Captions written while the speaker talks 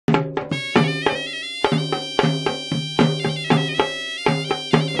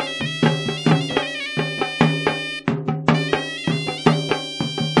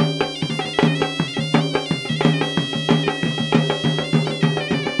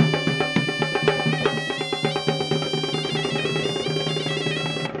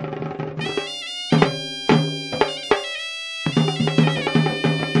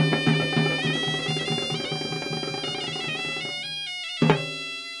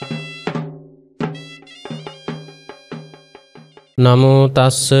නමෝ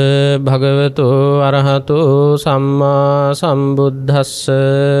තස්ස භගවතු අරහතු සම්මා සම්බුද්දස්ස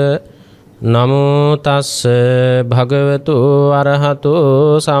නමෝ තස්ස භගවතු අරහතු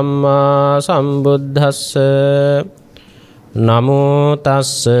සම්මා සම්බුද්දස්ස නමෝ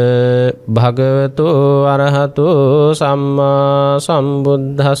තස්ස භගවතු අරහතු සම්මා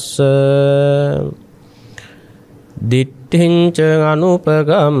සම්බුද්දස්ස දිට්ඨිංච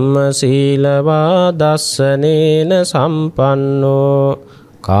අනුපගම්ම සීලවා දස්සනේන සම්පන්නෝ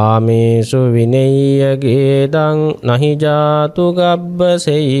කාමේසු විනෙය්‍ය ගේදං නහි ජාතු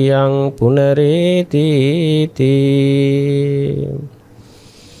ගබ්බසෙය්‍යං පුනරේති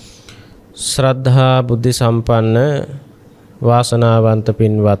ශ්‍රද්ධා බුද්ධ සම්පන්න වාසනාවන්ත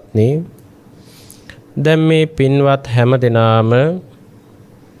පින්වත්නි, දැන් මේ පින්වත් හැම දිනාම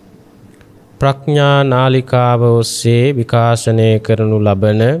ප්‍රඥා නාලිකාව ඔස්සේ විකාශනය කරනු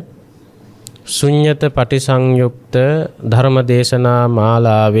ලබන ශුන්්‍යත පටිසංයුක්ත ධර්ම දේශනා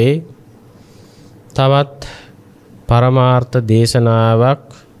මාලාවේ තවත් පරමාර්ථ දේශනාවක්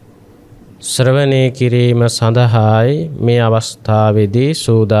ශ්‍රවණය කිරීම සඳහායි මේ අවස්ථාවේදී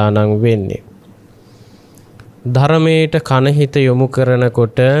සූදානම් වෙන්නේ. ධර්මයට කනහිත යොමු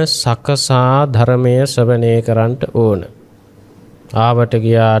කරනකොට සකසා ධර්මය ශ්‍රවණය කරන්නට ඕන. ආවට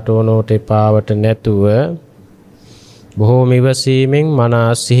ගියාට ඕනෝට එපාවට නැතුව බොහෝම ඉවසීමෙන්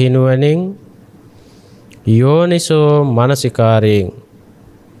මනා සිහිනුවණින් යෝනිසෝ මනසිකාරයෙන්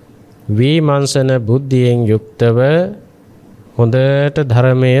විමර්ශන බුද්ධියෙන් යුක්තව හොඳට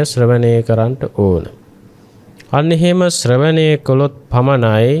ධර්මය ශ්‍රවණය කරන්නට ඕන. අන්න එහෙම ශ්‍රවණය කළොත්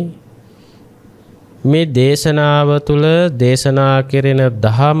පමණයි මේ දේශනාව තුළ දේශනා කෙරෙන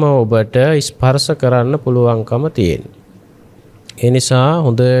ධම ඔබට ස්පර්ශ කරන්න පුළුවන්කම තියෙනවා. ඒ නිසා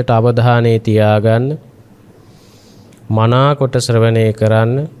හොඳට අවධානය තියාගන්න, මනාකොට ශ්‍රවණය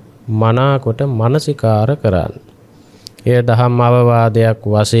කරන්න, මනාකොට මනසිකාර කරන්න. එය දහම් අවවාදයක්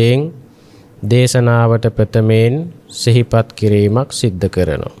වශයෙන් දේශනාවට ප්‍රථමයෙන් සිහිපත් කිරීමක් සිද්ධ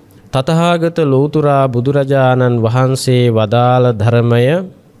කරනවා. තථාගත ලෝතුරා බුදුරජාණන් වහන්සේ වදාළ ධර්මය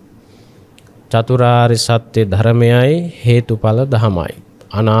චතුරාර්ය සත්‍ය ධර්මයයි, හේතුඵල ධමයි,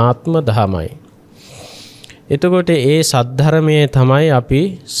 අනාත්ම ධමයි. එතකොට ඒ සද්ධර්මයේ තමයි අපි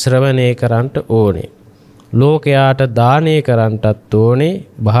ශ්‍රවණය කරන්නට ඕනේ. ලෝකයාට දානය කරන්නටත් ඕනේ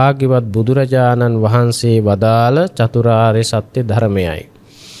භාග්‍යවත් බුදුරජාණන් වහන්සේ වදාළ චතුරාර්ය සත්‍ය ධර්මයයි.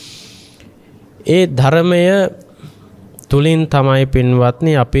 ඒ ධර්මය තුලින් තමයි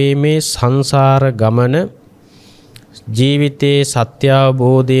පින්වත්නි අපේ මේ සංසාර ගමන ජීවිතයේ සත්‍ය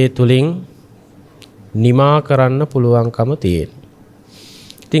අවබෝධය තුලින් නිමා කරන්න පුළුවන්කම තියෙනවා.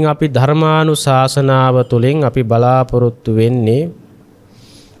 ඉතින් අපි ධර්මානුශාසනාව තුළින් අපි බලාපොරොත්තු වෙන්නේ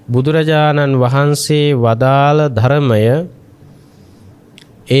බුදුරජාණන් වහන්සේ වදාළ ධර්මය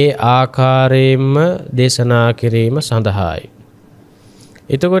ඒ ආකාරයෙන්ම දේශනා කිරීම සඳහායි.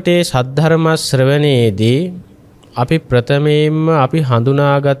 එතකොට මේ සද්ධර්ම ශ්‍රවණයේදී අපි ප්‍රථමයෙන්ම අපි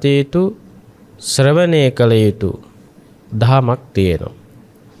හඳුනාගත යුතු ශ්‍රවණය කළ යුතු ධමයක් තියෙනවා.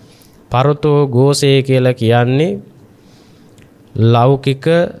 පරතෝ ഘോഷය කියලා කියන්නේ ලෞකික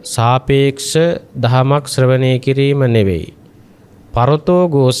සාපේක්ෂ දහමක් ශ්‍රවණය කිරීම නෙවෙයි. පරතෝ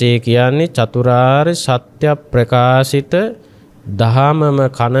ഘോഷය කියන්නේ චතුරාර්ය සත්‍ය ප්‍රකාශිත දහමම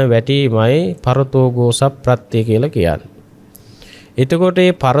කන වැටීමයි පරතෝ ഘോഷ ප්‍රත්‍ය කියලා කියන්නේ. එතකොට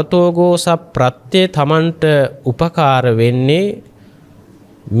මේ පරතෝ ഘോഷ ප්‍රත්‍ය තමන්ට උපකාර වෙන්නේ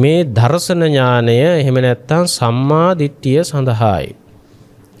මේ දර්ශන ඥානය, එහෙම නැත්නම් සම්මා දිට්ඨිය සඳහායි.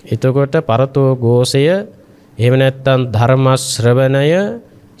 එතකොට පරතෝ ഘോഷය, එහෙම නැත්නම් ධර්ම ශ්‍රවණය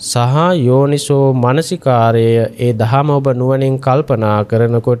සහ යෝනිසෝ මනසිකාරය, ඒ දහම ඔබ නුවණින් කල්පනා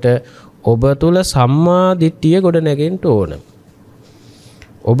කරනකොට ඔබ තුල සම්මා දිට්ඨිය ගොඩ නැගෙන්න ඕන.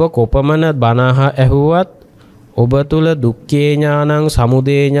 ඔබ කොපමණ බණ ඇහුවත් ඔබ තුල දුක්ඛේ ඥානං,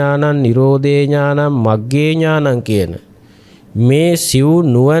 සමුදය ඥානං, නිරෝධේ ඥානං, මග්ගේ ඥානං කියන මේ සිව්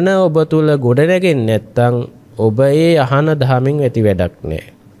නුවණ ඔබ තුල ගොඩ නැගෙන්නේ නැත්නම් ඔබ ඒ අහන ධමෙන් ඇති වැඩක්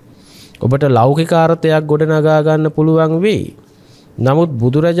නැහැ. ඔබට ලෞකික අර්ථයක් ගොඩනගා ගන්න පුළුවන් වෙයි. නමුත්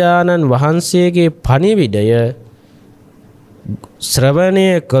බුදුරජාණන් වහන්සේගේ පණිවිඩය ශ්‍රවණය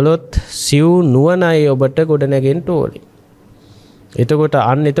කළොත් සිව් නුවණයි ඔබට ගොඩනගෙන්න ඕනේ. එතකොට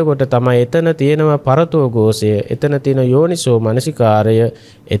තමයි එතන තියෙනවා පරතෝ ഘോഷය, එතන තියෙන යෝනිසෝ මනසිකාරය,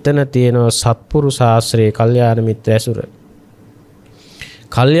 එතන තියෙනවා සත්පුරුෂ ආශ්‍රය, කල්යාණ මිත්‍ර ඇසුර.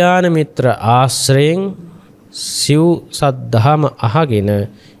 කල්යාණ මිත්‍ර ආශ්‍රයෙන් සිව් සද්ධාම අහගෙන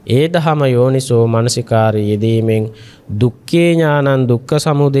ඒ දහම යෝනිසෝ මනසිකාරය යෙදීමෙන් දුක්ඛේ ඥානං, දුක්ඛ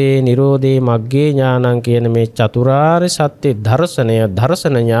සමුදය, නිරෝධේ, මග්ගේ ඥානං කියන මේ චතුරාර්ය සත්‍ය දර්ශනය,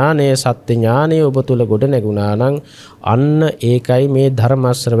 දර්ශන ඥානය, සත්‍ය ඥානය ඔබ තුල ගොඩ නැගුණා නම් අන්න ඒකයි මේ ධර්ම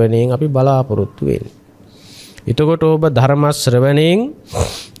ශ්‍රවණයෙන් අපි බලාපොරොත්තු වෙන්නේ. එතකොට ඔබ ධර්ම ශ්‍රවණයෙන්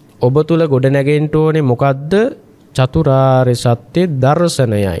ඔබ තුල ගොඩ නැගෙන්න ඕනේ මොකද්ද? චතුරාර්ය සත්‍ය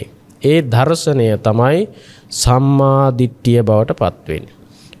දර්ශනයයි. ඒ දර්ශනය තමයි සම්මා දිට්ඨිය බවට පත් වෙන්නේ.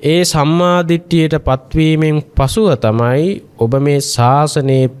 ඒ සම්මා දිට්ඨියට පත්වීමෙන් පසුව තමයි ඔබ මේ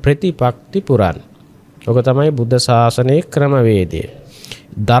ශාසනයේ ප්‍රතිපත්ති පුරන්නේ. ඔක තමයි බුද්ධ ශාසනයේ ක්‍රමවේදය.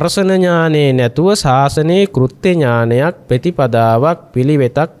 දර්ශන ඥානේ නැතුව ශාසනයේ කෘත්‍ය ඥානයක් ප්‍රතිපදාවක්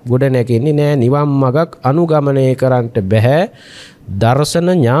පිළිවෙතක් ගොඩ නැගෙන්නේ නැහැ. නිවන් මඟක් අනුගමනය කරන්නට බෑ. දර්ශන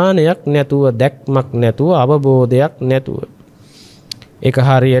ඥානයක් නැතුව, දැක්මක් නැතුව, අවබෝධයක් නැතුව. ඒක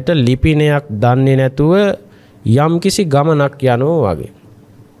හරියට ලිපිනයක් දන්නේ නැතුව යම්කිසි ගමනක් යනවා වගේ.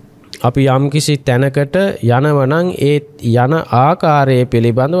 අපි යම්කිසි තැනකට යනවා නම් ඒ යන ආකාරය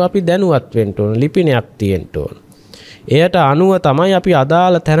පිළිබඳව අපි දැනුවත් වෙන්න ඕන. ලිපිනයක් තියෙන්න ඕන. එයට අනුව තමයි අපි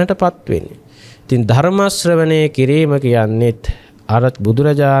අදාළ තැනටපත් වෙන්නේ. ඉතින් ධර්ම ශ්‍රවණය කිරීම කියන්නේත් අර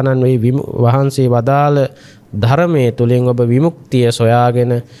බුදුරජාණන් වහන්සේ වදාළ ධර්මයේ තුලින් ඔබ විමුක්තිය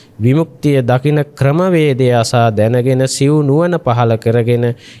සොයාගෙන විමුක්තිය දකින ක්‍රමවේදය අසා දැනගෙන සිව් නුවණ පහළ කරගෙන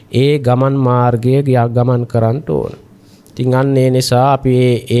ඒ ගමන් මාර්ගයේ ගමන් කරන්න ඕන. ඉතින් අන්න ඒ නිසා අපි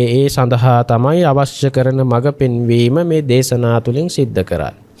ඒ සඳහා තමයි අවශ්‍ය කරන මඟ පෙන්වීම මේ දේශනා තුලින් සිද්ධ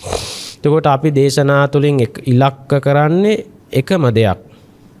කරන්නේ. එතකොට අපි දේශනා තුලින් ඉලක්ක කරන්නේ එකම දෙයක්.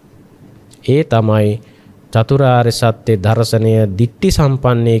 ඒ තමයි චතුරාර්ය සත්‍ය දර්ශනය දිට්ඨි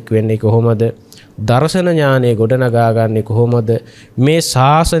සම්පන්නයෙක් වෙන්නේ කොහොමද? දර්ශන ඥානය ගොඩනගා ගන්නේ කොහොමද? මේ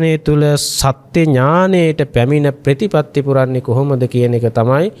ශාසනය තුල සත්‍ය ඥානයට පැමිණ ප්‍රතිපත්ති පුරන්නේ කොහොමද කියන එක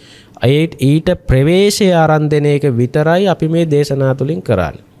තමයි ඊට ප්‍රවේශය ආරම්භ දෙන එක විතරයි අපි මේ දේශනා තුලින්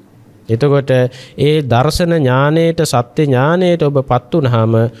කරන්නේ. එතකොට ඒ දර්ශන ඥානයට සත්‍ය ඥානයට ඔබපත්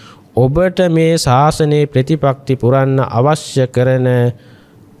වුනහම ඔබට මේ ශාසනයේ ප්‍රතිපත්ති පුරන්න අවශ්‍ය කරන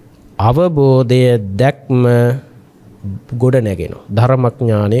අවබෝධය දැක්ම ගොඩ නැගෙනවා.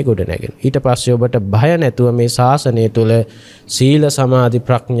 ධර්මඥානෙ ගොඩ නැගෙනවා. ඊට පස්සේ ඔබට බය නැතුව මේ ශාසනය තුල සීල සමාධි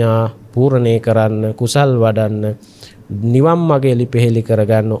ප්‍රඥා පූර්ණේ කරන්න, කුසල් වඩන්න, නිවන් මාර්ගය ලිපෙහෙලි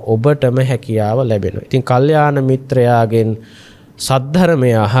කරගන්න ඔබටම හැකියාව ලැබෙනවා. ඉතින් කල්යාණ මිත්‍රයාගෙන්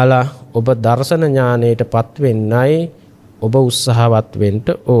සද්ධර්මය අහලා ඔබ දර්ශන ඥානයටපත් වෙන්නයි ඔබ උත්සාහවත් වෙන්න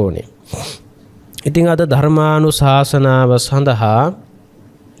ඕනේ. ඉතින් අද ධර්මානුශාසනාව සඳහා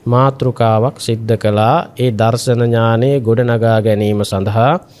මාතෘකාවක් සිද්ධ කළා. ඒ දර්ශන ඥානයේ ගොඩනගා ගැනීම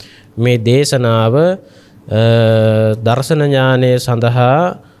සඳහා මේ දේශනාව දර්ශන ඥානයේ සඳහා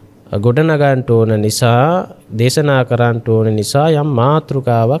ගොඩනගන්න ඕන නිසා, දේශනා කරන්න ඕන නිසා යම්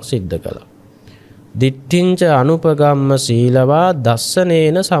මාතෘකාවක් සිද්ධ කළා. දිට්ඨිංච අනුපගම්ම සීලවා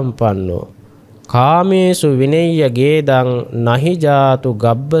දස්සනේන සම්පන්නෝ කාමේසු විනෙය්‍ය ගේදං නහි ජාතු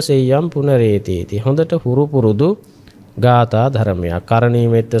ගබ්බසෙය්‍යම් පුනරේතේති. හොඳට හුරු පුරුදු ගාථා ධර්මයක්.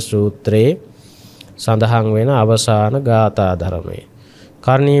 කරණීයමෙත්ත සූත්‍රයේ සඳහන් වෙන අවසාන ගාථා ධර්මය.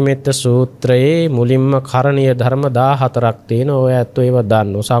 කරණීයමෙත්ත සූත්‍රයේ මුලින්ම කරණීය ධර්ම 14ක් තියෙනවා. ඔය ඇත්තෝ ඒව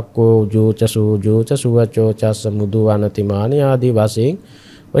දන්නෝ. සක්කෝ උජූච සූජූච සුවචෝචස්ස මුදු වනතිමානි ආදී වශයෙන්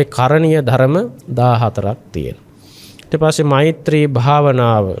ඔය කරණීය ධර්ම 14ක් තියෙනවා. ඊට පස්සේ මෛත්‍රී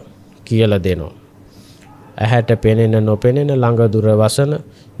භාවනාව කියලා දෙනවා. ඇහැට පෙනෙන නොපෙනෙන ළඟ දුර වසන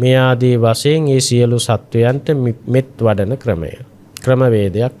මේ ආදී වශයෙන් ඒ සියලු සත්වයන්ට මෙත් වඩන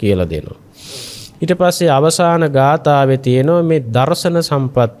ක්‍රමවේදයක් කියලා දෙනවා. ඊට පස්සේ අවසාන ගාථාවේ තියෙනවා මේ දර්ශන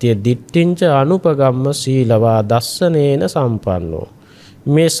සම්පත්තිය දිට්ඨිංච අනුපගම්ම සීලවා දස්සනේන සම්පන්නෝ.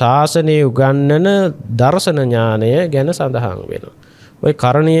 මේ ශාසනයේ උගන්වන දර්ශන ඥානය ගැන සඳහන් වෙනවා. ඔය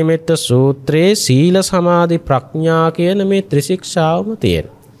කරණීයමෙත්ත සූත්‍රයේ සීල සමාධි ප්‍රඥා කියන මේ ත්‍රිශික්ෂාවම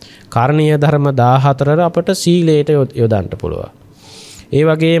තියෙනවා. කරණීය ධර්ම 14 අපට සීලයට යොදන්න පුළුවන්. ඒ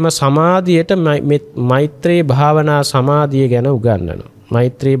වගේම සමාධියට මෛත්‍රී භාවනා සමාධිය ගැන උගන්වනවා.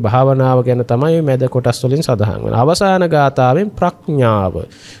 මෛත්‍රී භාවනාව ගැන තමයි මැද කොටස් වලින් සඳහන් වෙන්නේ. අවසාන ගාථාවෙන් ප්‍රඥාව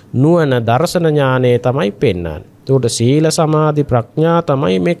නුවණ දර්ශන ඥානය තමයි පෙන්වන්නේ. ඒකට සීල සමාධි ප්‍රඥා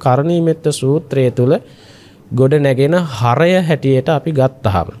තමයි මේ කරණීයමෙත්ත සූත්‍රය තුල ගොඩ නැගෙන හරය හැටියට අපි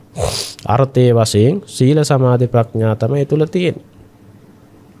ගත්තාම අර්ථයේ වශයෙන් සීල සමාධි ප්‍රඥා තමයි තුල තියෙන්නේ.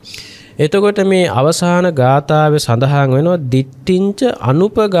 එතකොට මේ අවසාන ගාථාවේ සඳහන් වෙනවා දිට්ඨිංච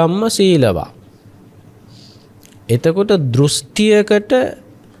අනුපගම්ම සීලවා. එතකොට දෘෂ්ටියකට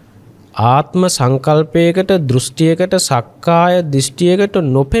ආත්ම සංකල්පයකට දෘෂ්ටියකට සක්කාය දිෂ්ටියකට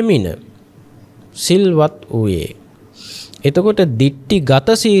නොපෙමින සිල්වත් වූයේ. එතකොට දිට්ඨිගත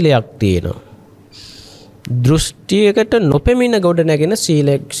සීලයක් තියෙනවා. දෘෂ්ටියකට නොපෙමින ගොඩ නැගෙන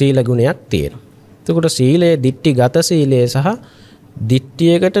සීල ගුණයක් තියෙනවා. එතකොට සීලය දිට්ඨිගත සීලය සහ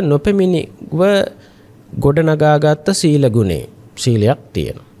දිට්ඨියකට නොපෙමිනිව ගොඩනගාගත් සීල ගුණේ සීලයක්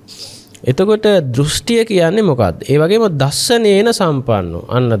තියෙනවා. එතකොට දෘෂ්ටිය කියන්නේ මොකක්ද? ඒ වගේම දස්සනේන සම්පන්නෝ.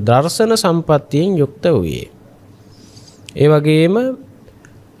 අන්න දර්ශන සම්පත්තියෙන් යුක්ත වූයේ. ඒ වගේම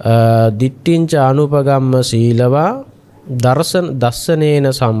දිට්ඨිංච අනුපගම්ම සීලවා දස්සනේන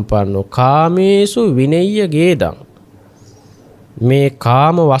සම්පන්නෝ කාමේසු විනෙය්‍ය ගේදං. මේ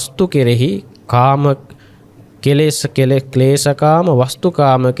කාම වස්තු කෙරෙහි කාම ක්ලේශකාම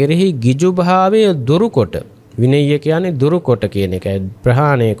වස්තුකාම කෙරෙහි ගිජු භාවය දුරු කොට, විනෙය්‍ය කියන්නේ දුරු කොට කියන එකයි,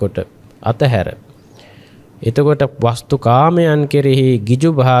 ප්‍රහාණය කොට අතහැර. එතකොට වස්තු කාමයන් කෙරෙහි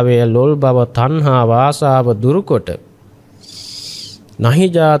ගිජු භාවය, ලොල් බව, තණ්හා වාසාව දුරු කොට නහි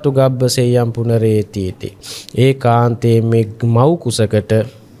ජාතු ගබ්බසෙයම් පුනරේතිති. ඒකාන්තයෙන් මේ මව් කුසකට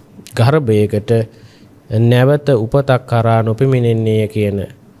ගර්භයකට නැවත උපතක් කරා නොපෙමිනෙන්නේ කියන,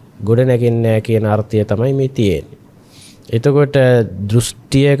 ගොඩ නැගෙන්නේ කියන අර්ථය තමයි මේ තියෙන්නේ. එතකොට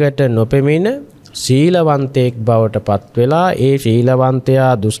දෘෂ්ටියකට නොපෙමින සීලවන්තයෙක් බවට පත් වෙලා, ඒ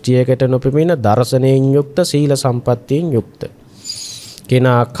සීලවන්තයා දෘෂ්ටියකට නොපෙමින දර්ශනයෙන් යුක්ත, සීල සම්පත්තියෙන් යුක්ත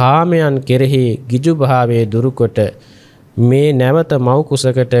කෙනා කාමයන් කෙරෙහි ගිජු භාවයේ දුරුකොට මේ නැවත මව්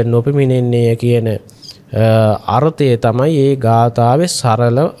කුසකට නොපෙමිනෙන්නේ කියන අර්ථය තමයි ඒ ගාථාවේ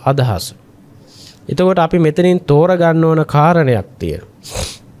සරල අදහස. එතකොට අපි මෙතනින් තෝරගන්න ඕන කාරණයක් තියෙනවා.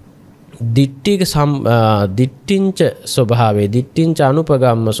 දිට්ඨිංච ස්වභාවය, දිට්ඨිංච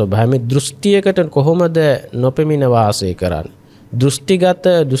අනුපගම්ම ස්වභාවය, දෘෂ්ටියකට කොහොමද නොපෙමින වාසය කරන්නේ?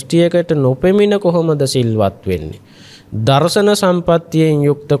 දෘෂ්ටියකට නොපෙමින කොහොමද සිල්වත් වෙන්නේ? දර්ශන සම්පත්තියෙන්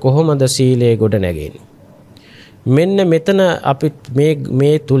යුක්ත කොහොමද සීලය ගොඩ නැගෙන්නේ? මෙන්න මෙතන අපි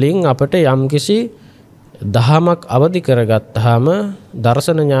මේ තුලින් අපට යම්කිසි දහමක් අවදි කරගත්තාම,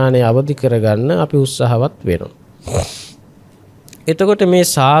 දර්ශන ඥානය අවදි කරගන්න අපි උත්සාහවත් වෙනවා. එතකොට මේ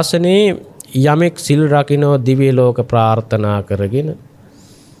ශාසනයේ යමෙක් සිල් රකින්නෝ දිව්‍ය ලෝක ප්‍රාර්ථනා කරගෙන,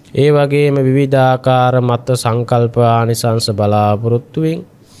 ඒ වගේම විවිධාකාර මත සංකල්ප ආනිසංස බලාපොරොත්තුවෙන්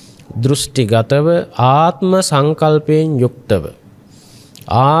දෘෂ්ටිගතව ආත්ම සංකල්පයෙන් යුක්තව,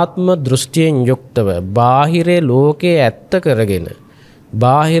 ආත්ම දෘෂ්ටියෙන් යුක්තව බාහිර ලෝකයේ ඇත්ත කරගෙන,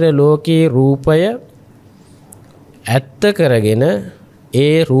 බාහිර ලෝකයේ රූපය ඇත්ත කරගෙන,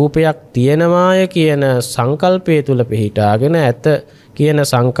 ඒ රූපයක් තියෙනවාය කියන සංකල්පය තුල පිහිටාගෙන, ඇත කියන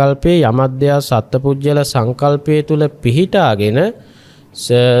සංකල්පයේ යමද්දයා සත්පුජ්‍යල සංකල්පය තුල පිහිටාගෙන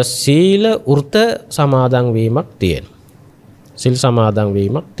සීල වෘත සමාදන් වීමක් තියෙනවා. සිල් සමාදන්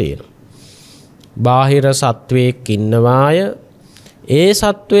වීමක් තියෙනවා. බාහිර සත්වයක් ඉන්නවාය, ඒ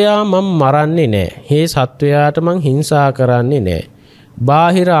සත්වයා මම මරන්නේ නැහැ, ඒ සත්වයාට මං හිංසා කරන්නේ නැහැ.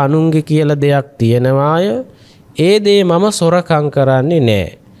 බාහිර අනුන්ගේ කියලා දෙයක් තියෙනවාය, ඒ දේ මම සොරකම් කරන්නේ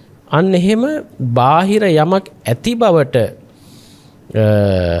නැහැ. අන්න එහෙම බාහිර යමක් ඇති බවට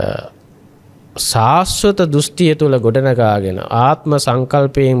සාස්වත දෘෂ්ටිය තුළ ගොඩනගාගෙන, ආත්ම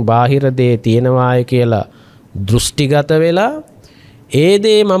සංකල්පයෙන් බාහිර දේ තියෙනවාය කියලා දෘෂ්ටිගත වෙලා, ඒ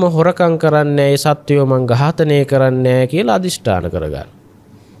දේ මම හොරකම් කරන්නේ නැහැ, ඒ සත්වයෝ මං ඝාතනය කරන්නේ නැහැ කියලා අදිෂ්ඨාන කරගන්න.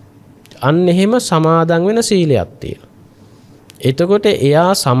 අන්න එහෙම සමාදන් වෙන සීලයක් තියෙනවා. එතකොට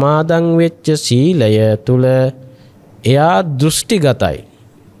එයා සමාදන් වෙච්ච සීලය තුල එයා දෘෂ්ටිගතයි.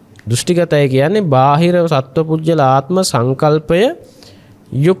 දෘෂ්ටිගතයි කියන්නේ බාහිර සත්වපුජ්‍යල ආත්ම සංකල්පය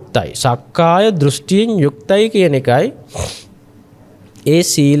යුක්තයි, සක්කාය දෘෂ්ටියෙන් යුක්තයි කියන එකයි. ඒ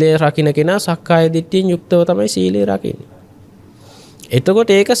සීලය රකින්න කෙනා සක්කාය දිට්ඨියෙන් යුක්තව තමයි සීලය රකින්නේ. එතකොට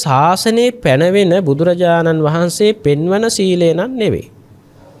ඒක ශාසනයේ පැනවෙන බුදුරජාණන් වහන්සේ පෙන්වන සීලය නන් නෙවෙයි.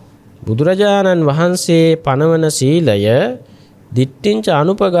 බුදුරජාණන් වහන්සේ පනවන සීලය දිට්ඨිංච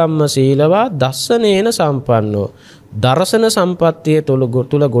අනුපගම්ම සීලවා දස්සනේන සම්පන්නෝ, දර්ශන සම්පත්තිය තුල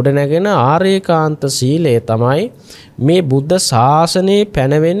ගොඩනැගෙන ආර්යකාන්ත සීලය තමයි මේ බුද්ධ ශාසනයේ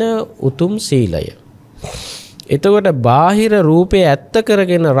පැනවෙන උතුම් සීලය. එතකොට බාහිර රූපේ ඇත්ත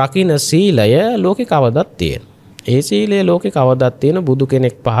කරගෙන රකින්න සීලය ලෝකේ කවදත් තියෙන. ඒ සීලය ලෝකේ කවදත් තියෙන. බුදු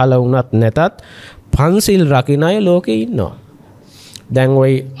කෙනෙක් පහළ වුණත් නැතත් පන්සිල් රකින්න අය ලෝකේ ඉන්නවා. දැන්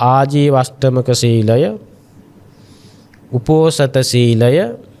ওই ආජීවෂ්ටමක සීලය, උපෝසත සීලය,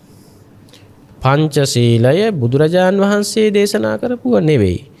 පංච සීලය බුදුරජාන් වහන්සේ දේශනා කරපුව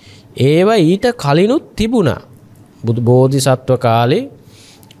නෙවෙයි. ඒවා ඊට කලිනුත් තිබුණා. බුදු බෝධිසත්ව කාලේ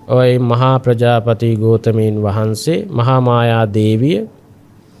ඔය මහා ප්‍රජාපති ගෞතමයන් වහන්සේ, මහා මායා දේවිය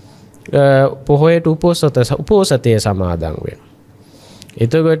පොහොයට උපෝසතය සමාදන් වෙනවා.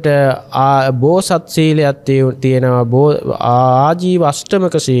 එතකොට බෝසත් සීලයක් තියෙනවා, ආජීව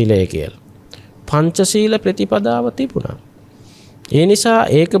අෂ්ටමක සීලය කියලා. පංචශීල ප්‍රතිපදාව තිබුණා. ඒ නිසා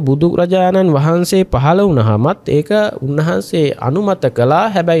ඒක බුදුරජාණන් වහන්සේ පහළ වුණාමත් ඒක උන්වහන්සේ අනුමත කළා.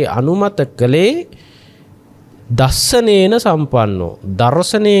 හැබැයි අනුමත කළේ දස්සනේන සම්පන්නෝ,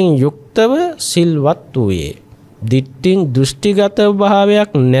 දර්ශනයෙන් යුක්තව සිල්වත් වූයේ. දිට්ඨින් දෘෂ්ටිගත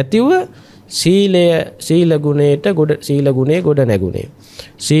භාවයක් නැතිව සීල ගුණේ ගොඩ නැගුණේ.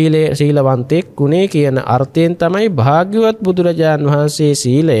 සීලවන්තෙක් ගුණේ කියන අර්ථයෙන් තමයි භාග්‍යවත් බුදුරජාන් වහන්සේ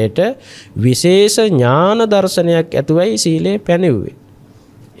සීලයට විශේෂ ඥාන දර්ශනයක් ඇතුවයි සීලය පැනෙව්වේ.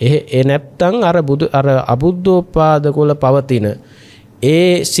 ඒ නැත්තම් අර අබුද්ධෝපාද කුල පවතින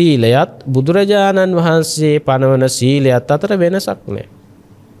ඒ සීලයත් බුදුරජාණන් වහන්සේ පනවන සීලයත් අතර වෙනසක් නැහැ.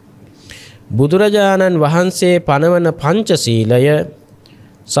 බුදුරජාණන් වහන්සේ පනවන පංචශීලය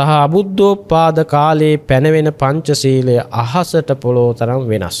සහ අබුද්ධෝපාද කාලයේ පැනවෙන පංචශීලය අහසට පොළොව තරම්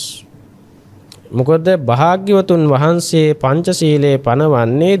වෙනස්. මොකද භාග්‍යවතුන් වහන්සේ පංචශීලයේ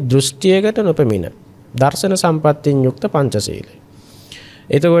පනවන්නේ දෘෂ්ටියකට නොපෙමින දර්ශන සම්පත්තියෙන් යුක්ත පංචශීලය.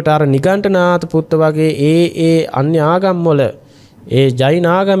 එතකොට අර නිගණ්ඨනාථ පුත්ත වගේ ඒ අන්‍ය ආගම් වල ඒ ජෛන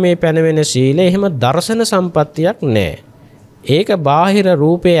ආගමේ පැනවෙන සීලය එහෙම දර්ශන සම්පත්තියක් නැහැ. ඒක බාහිර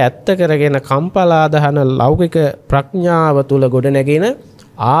රූපේ ඇත්ත කරගෙන කම්පලා දහන ලෞකික ප්‍රඥාව තුල ගොඩනැගෙන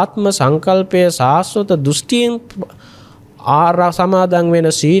ආත්ම සංකල්පය සාස්වත දෘෂ්ටියෙන් සමාදන්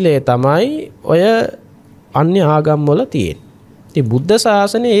වෙන සීලය තමයි ඔය අන්‍ය ආගම් වල තියෙන්නේ. ඉතින් බුද්ධ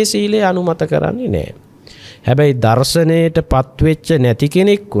ශාසනයේ ඒ සීලය අනුමත කරන්නේ නැහැ. හැබැයි දර්ශනයට පත්වෙච්ච නැති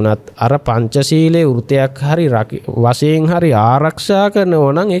කෙනෙක් වුණත් අර පංචශීලයේ වෘතයක් හරි වශයෙන් හරි ආරක්ෂා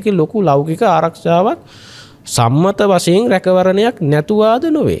කරනවා නම් ඒකේ ලොකු ලෞකික ආරක්ෂාවක් සම්මත වශයෙන් රැකවරණයක් නැතුවාද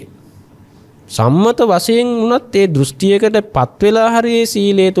නොවේ. සම්මත වශයෙන් වුණත් ඒ දෘෂ්ටියකට පත් වෙලා හරි ඒ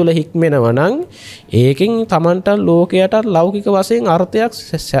සීලය තුල හික්මෙනවා නම් ඒකෙන් Tamanට ලෝකයට ලෞකික වශයෙන් අර්ථයක්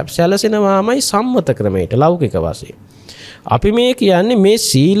සැලසෙනවාමයි සම්මත ක්‍රමයට ලෞකික වශයෙන්. අපි මේ කියන්නේ මේ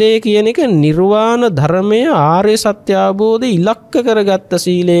සීලය කියන එක නිර්වාණ ධර්මය ආර්ය සත්‍ය අවබෝධය ඉලක්ක කරගත්ත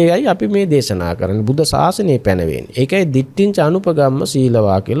සීලයයි අපි මේ දේශනා කරන්නේ බුද්ධ ශාසනයේ පැනවෙන්නේ. ඒකයි දිට්ඨිංච අනුපගම්ම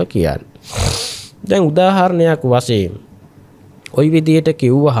සීලවා කියලා කියන්නේ. දැන් උදාහරණයක් වශයෙන් ওই විදියට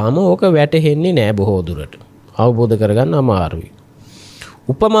කිව්වහම ඕක වැටහෙන්නේ නෑ බොහෝ දුරට. අවබෝධ කරගන්න අමාරුයි.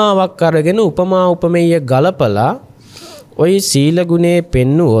 උපමාවක් අරගෙන උපමා උපමේය ගලපලා ওই සීල ගුණේ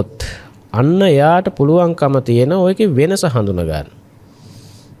පෙන්නුවොත් අන්න එයාට පුළුවන්කම තියෙන ඔයකේ වෙනස හඳුනා ගන්න.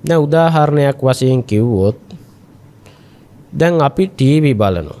 දැන් උදාහරණයක් වශයෙන් කිව්වොත් දැන් අපි ටීවී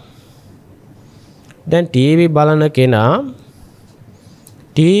බලනවා. දැන් ටීවී බලන කෙනා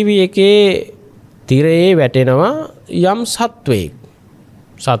ටීවී එකේ තිරේ වැටෙනවා යම් සත්වයක්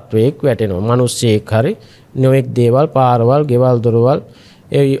වැටෙනවා. මිනිස්සෙක් හරි නොඑක් දේවල් පාරවල් ගෙවල් දොරවල්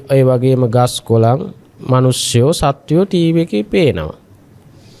ඒ වගේම ගස් කොළන් මිනිස්සුયો සත්වයෝ ටීවී එකේ පේනවා.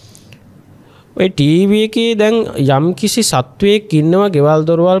 ඔය ටීවී එකේ දැන් යම් කිසි සත්වයක් ඉන්නවා ගෙවල්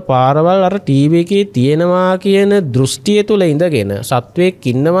දොරවල් පාරවල් අර ටීවී එකේ තියෙනවා කියන දෘෂ්ටිය තුල ඉඳගෙන සත්වයක්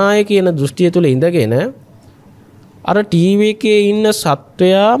ඉන්නවාය කියන දෘෂ්ටිය තුල ඉඳගෙන අර ටීවී එකේ ඉන්න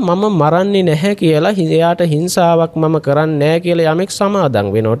සත්වයා මම මරන්නේ නැහැ කියලා එයාට හිංසාවක් මම කරන්නේ නැහැ කියලා යමෙක්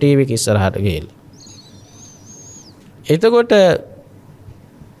සමාදන් වෙනවා ටීවී එක ඉස්සරහට ගිහලා. එතකොට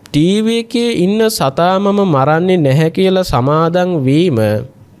ටීවී එකේ ඉන්න සතා මම මරන්නේ නැහැ කියලා සමාදන් වීම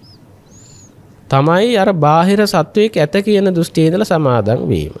තමයි අර බාහිර සත්වයක් ඇත කියන දෘෂ්ටියේ ඉඳලා සමාදන්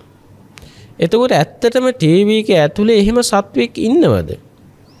වීම. එතකොට ඇත්තටම ටීවී එක ඇතුලේ එහෙම සත්වයක් ඉන්නවද?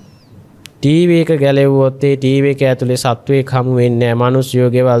 ටීවී එක ගැලෙව්වොත් ඒ ටීවී එක ඇතුලේ සත්වයක් හමු වෙන්නේ නැහැ. මිනිස්සුયો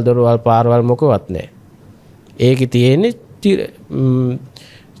ගෙවල් දොරවල් පාරවල් මොකවත් නැහැ. ඒකේ තියෙන්නේ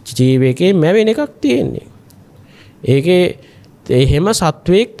ටීවී එකේ මැවෙන එකක් තියෙන්නේ. ඒකේ එහෙම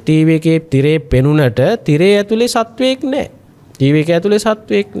සත්වයක් ටීවී එකේ තිරේ පෙනුනට තිරේ ඇතුලේ සත්වයක් නැහැ. ටීවී එක ඇතුලේ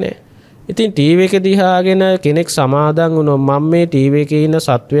සත්වයක් නැහැ. ඉතින් ටීවී එක දිහාගෙන කෙනෙක් සමාදන් වුණොත් මම මේ ටීවී එකේ ඉන්න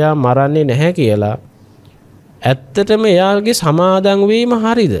සත්වයා මරන්නේ නැහැ කියලා ඇත්තටම එයාගේ සමාදන් වීම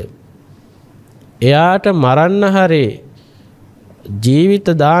හරිද? එයාට මරන්න හරි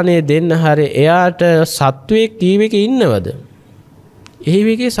ජීවිත දාණය දෙන්න හරි එයාට සත්වයක් ටීවී එකේ ඉන්නවද?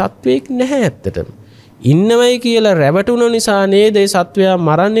 ටීවී එකේ සත්වයක් නැහැ ඇත්තටම. ඉන්නවයි කියලා රැවටුන නිසා නේද ඒ සත්වයා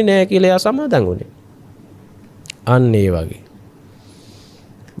මරන්නේ නැහැ කියලා එයා සමාදන් වුණේ. අන්න ඒ වගේ.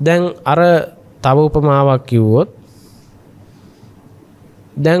 දැන් අර තව උපමාවක් කිව්වොත්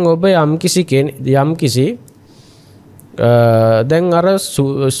දැන් ඔබ යම්කිසි දැන් අර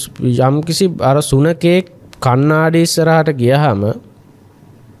සුනකේ කණ්ණාඩි ඉස්සරහට ගියහම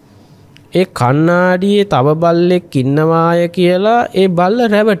ඒ කණ්ණාඩියේ තව බල්ලෙක් ඉන්නවාය කියලා ඒ බල්ල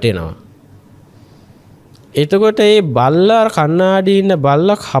රැවටෙනවා. එතකොට ඒ බල්ලා කණ්ණාඩියේ ඉන්න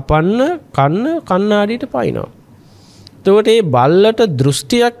බල්ලා කපන්න කණ්ණාඩියට පයින්නවා. එතකොට මේ බල්ලට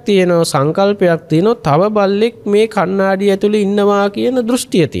දෘෂ්ටියක් තියෙනවා සංකල්පයක් තියෙනවා තව බල්ලෙක් මේ කණ්ණාඩිය ඇතුලේ ඉන්නවා කියන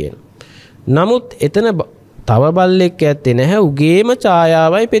දෘෂ්ටිය තියෙනවා. නමුත් එතන තව බල්ලෙක් ඇත්තේ නැහැ උගේම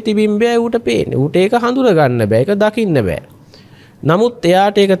ඡායාවයි ප්‍රතිබිම්බයයි ඌට පේන්නේ. ඌට ඒක හඳුනා ගන්න බෑ. ඒක දකින්න බෑ. නමුත්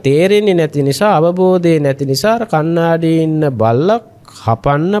එයාට ඒක තේරෙන්නේ නැති නිසා අවබෝධය නැති නිසා අර කණ්ණාඩියේ ඉන්න බල්ලා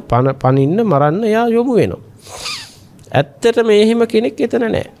කපන්න පනින්න මරන්න එයා යොමු වෙනවා. ඇත්තටම එහෙම කෙනෙක් එතන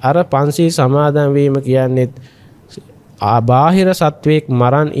නැහැ. අර පංචශීල සමාදන් වීම කියන්නේ බාහිර සත්වයක්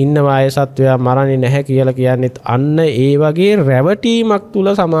මරන් ඉන්නවාය සත්වයා මරන්නේ නැහැ කියලා කියන්නේත් අන්න ඒ වගේ රැවටීමක්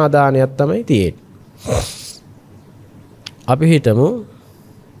තුල සමාදානයක් තමයි තියෙන්නේ. අපි හිතමු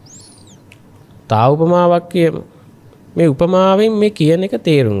තා උපමාවක් කියමු. මේ උපමාවෙන් මේ කියන එක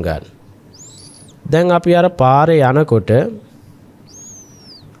තේරුම් ගන්න. දැන් අපි අර පාරේ යනකොට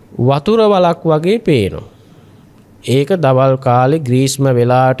වතුර වලක් වගේ පේනවා. ඒක දවල් කාලේ ග්‍රීස්ම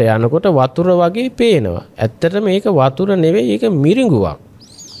වෙලාවට යනකොට වතුර වගේ පේනවා. ඇත්තට මේක වතුර නෙවෙයි, ඒක මිරිඟුවක්.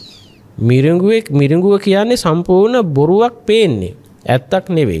 මිරිඟුව කියන්නේ සම්පූර්ණ බොරුවක් පේන්නේ. ඇත්තක්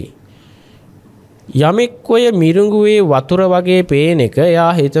නෙවෙයි. යමෙක් ඔය මිරිඟුවේ වතුර වගේ පේන එක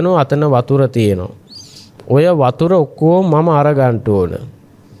එයා හිතනවා අතන වතුර තියෙනවා. ඔය වතුර ඔක්කොම මම අරගන්න ඕන.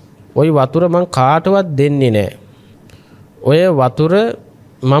 ඔය වතුර මං කාටවත් දෙන්නේ නැහැ. ඔය වතුර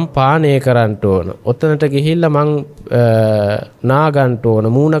මං පානය කරන්න ඕන. ඔතනට ගිහිල්ලා මං නා ගන්න ඕන.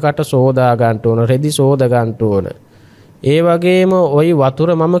 මූණකට සෝදා ගන්න ඕන. රෙදි සෝදා ගන්න ඕන. ඒ වගේම ওই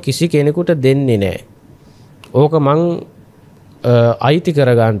වතුර මම කිසි කෙනෙකුට දෙන්නේ නැහැ. ඕක මං අයිති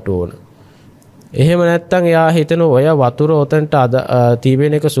කර ගන්න ඕන. එහෙම නැත්නම් එයා හිතන ඔය වතුර ඔතනට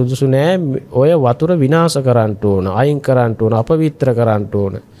තිබෙන එක සුදුසු නෑ. ඔය වතුර විනාශ කරන්න ඕන. අයින් කරන්න ඕන. අපවිත්‍ර කරන්න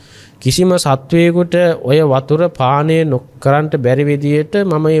ඕන. කිසිම සත්වයකට ඔය වතුර පානය නොකරන්න බැරි විදියට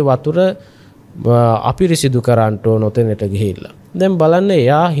මම මේ වතුර අපිරිසිදු කරන්න ඕන ඔතනට ගිහිල්ලා. දැන් බලන්න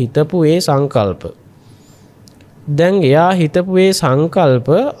එයා හිතපු ඒ සංකල්ප. දැන් එයා හිතපු ඒ සංකල්ප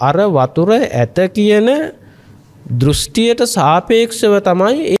අර වතුර ඇත කියන දෘෂ්ටියට සාපේක්ෂව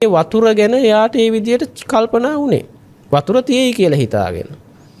තමයි ඒ වතුර ගැන එයාට ඒ විදියට කල්පනා වුණේ. වතුර තියෙයි කියලා හිතාගෙන.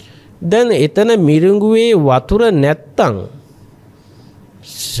 දැන් එතන මිරිඟුවේ වතුර නැත්තම්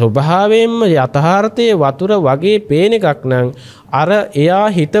ස්වභාවයෙන්ම යථාර්ථයේ වතුර වගේ පේන එකක් නම් අර එයා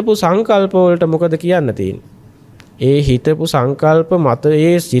හිතපු සංකල්ප වලට මොකද කියන්න තියෙන්නේ? ඒ හිතපු සංකල්ප මත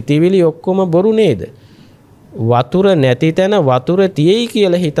ඒ සිතිවිලි ඔක්කොම බොරු නේද? වතුර නැති තැන වතුර තියෙයි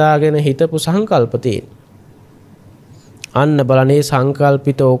කියලා හිතාගෙන හිතපු සංකල්ප තියෙනවා. අන්න බලන්නේ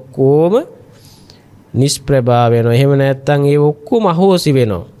සංකල්පිත ඔක්කොම නිෂ්ප්‍රභා වෙනවා. එහෙම නැත්නම් ඒ ඔක්කොම අහෝසි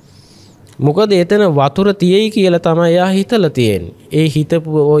වෙනවා. මොකද එතන වතුර තියෙයි කියලා තමයි යා හිතලා තියෙන්නේ. ඒ හිතපු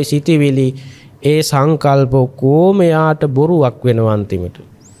ওই සිටිවිලි ඒ සංකල්ප ඔක්කොම යාට බොරුවක් වෙනවා අන්තිමට.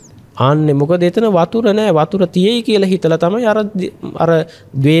 අන්නේ මොකද එතන වතුර නැහැ. වතුර තියෙයි කියලා හිතලා තමයි අර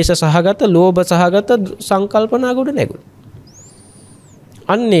ද්වේෂ සහගත, ලෝභ සහගත සංකල්පනා ගොඩ නැගුණේ.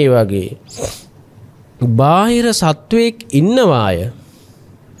 අන්න ඒ වගේ බාහිර සත්වයක් ඉන්නවාය.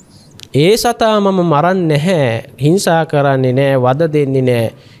 ඒ සතා මම මරන්නේ නැහැ, හිංසා කරන්නේ නැහැ, වද දෙන්නේ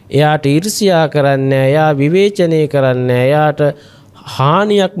නැහැ. එයාට ඊර්ෂ්‍යා කරන්නේ නැහැ, එයා විවේචනය කරන්නේ නැහැ, එයාට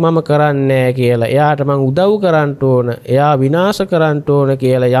හානියක් මම කරන්නේ නැහැ කියලා. එයාට මං උදව් කරන්න ඕන, එයා විනාශ කරන්න ඕන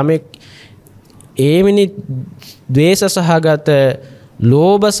කියලා යමෙක් එවැනි ද්වේෂ සහගත,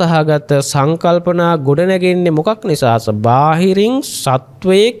 ලෝභ සහගත සංකල්පනා ගොඩනැගෙන්නේ මොකක් නිසාද? බාහිරින්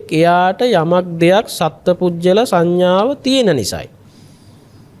සත්වයක් එයාට යමක් දෙයක් සත්පුජ්‍යල සංඥාව තියෙන නිසායි.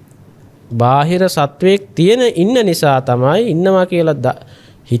 බාහිර සත්වයක් තියෙන ඉන්න නිසා තමයි ඉන්නවා කියලා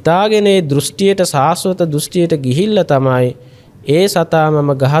හිතාගෙන ඒ දෘෂ්ටියට, සාස්වත දෘෂ්ටියට ගිහිල්ලා තමයි ඒ සතා මම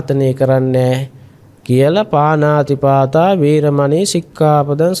ඝාතනය කරන්නේ කියලා පාණාතිපාතා වේරමණී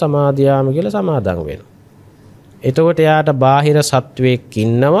සික්ඛාපදං සමාදියාමි කියලා සමාදන් වෙනවා. එතකොට එයාට බාහිර සත්වයක්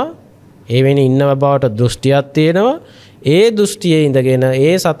ඉන්නවා, එවැනි ඉන්නව බවට දෘෂ්ටියක් තියෙනවා. ඒ දෘෂ්ටියේ ඉඳගෙන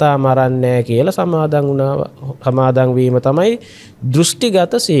ඒ සතා මරන්නේ කියලා සමාදන් වුණා. සමාදන් වීම තමයි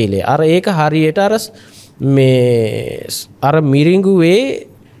දෘෂ්ටිගත සීලය. අර ඒක හරියට අර මිරිඟුවේ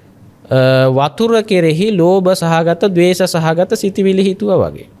වතුර කෙරෙහි ලෝභ සහගත, ද්වේෂ සහගත සිතිවිලි හිතුවා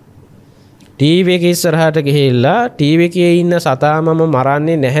වගේ. ටීවී එක ඉස්සරහට ගිහිල්ලා ටීවී එකේ ඉන්න සතා මම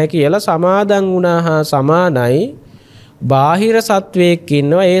මරන්නේ නැහැ කියලා සමාදන් වුණා හා සමානයි බාහිර සත්වයක්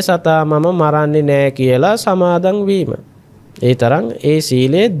ඉන්නවා ඒ සතා මම මරන්නේ නැහැ කියලා සමාදන් වීම. ඒ තරම් ඒ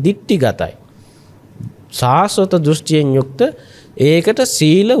සීලය දිට්ඨිගතයි. සාස්වත දෘෂ්ටියෙන් යුක්ත ඒකට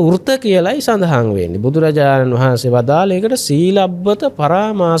සීල වෘත කියලායි සඳහන් වෙන්නේ. බුදුරජාණන් වහන්සේ වදාළ ඒකට සීලබ්බත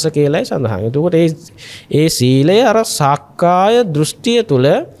පරාමාස කියලායි සඳහන්. එතකොට ඒ සීලය අර සක්කාය දෘෂ්ටිය තුල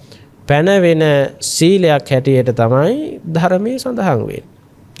පැනවෙන සීලයක් හැටියට තමයි ධර්මයේ සඳහන් වෙන්නේ.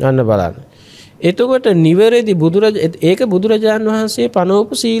 අන්න බලන්න. එතකොට නිවැරදි ඒක බුදුරජාණන් වහන්සේ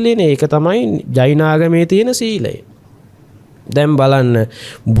පනවපු සීලයනේ. ඒක තමයි ජෛනාගමේ තියෙන සීලය. දැන් බලන්න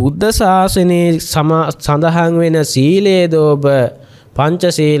බුද්ධ ශාසනයේ සඳහන් වෙන සීලයේද ඔබ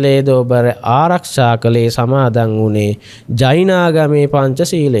පංච සීලයේද ඔබ ආරක්ෂා කළේ, සමාදන් වුණේ ජෛනාගමේ පංච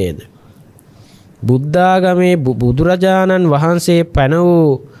සීලයේද? බුද්ධාගමේ බුදුරජාණන් වහන්සේ පැන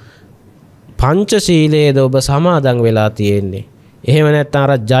වූ පංච සීලයේද ඔබ සමාදන් වෙලා තියෙන්නේ? එහෙම නැත්නම්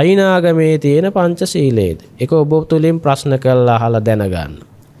අර ජෛනාගමේ තියෙන පංච සීලයේද? ඒක ඔබ තුලින් ප්‍රශ්න කරලා අහලා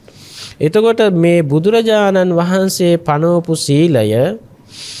දැනගන්න. එතකොට මේ බුදුරජාණන් වහන්සේ පනවපු සීලය,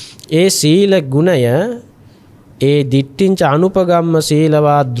 ඒ සීල ගුණය, ඒ දිට්ඨිංච අනුපගම්ම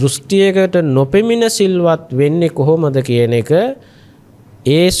සීලවා දෘෂ්ටියකට නොපෙමින සිල්වත් වෙන්නේ කොහොමද කියන එක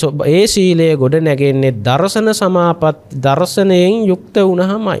ඒ සීලය ගොඩ නැගෙන්නේ දර්ශන සමාපatti දර්ශනයෙන් යුක්ත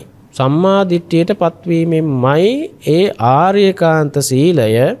වුණාමයි. සම්මා දිට්ඨියට පත්වීමෙන්මයි ඒ ආර්යකාන්ත සීලය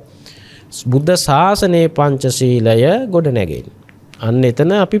බුද්ධ ශාසනයේ පංච සීලය ගොඩ නැගෙන්නේ. අන්න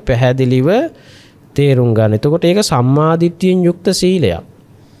එතන අපි පැහැදිලිව තේරුම් ගන්න. එතකොට ඒක සම්මා දිට්ඨියෙන් යුක්ත සීලයක්.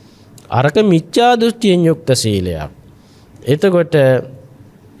 අරක මිච්ඡා දෘෂ්ටියෙන් යුක්ත සීලයක්. එතකොට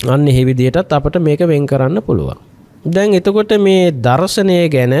අන්න මේ විදිහටත් අපිට මේක වෙන් කරන්න පුළුවන්. දැන් එතකොට මේ දර්ශනය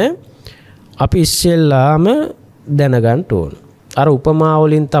ගැන අපි ඉස්සෙල්ලාම දැනගන්න ඕන. අර උපමා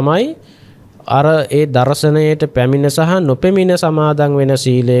වලින් තමයි අර ඒ දර්ශනයට පැමිණ සහ නොපැමිණ සමාදන් වෙන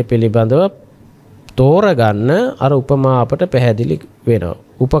සීලය පිළිබඳව තෝරගන්න අර උපමා අපට පැහැදිලි වෙනවා.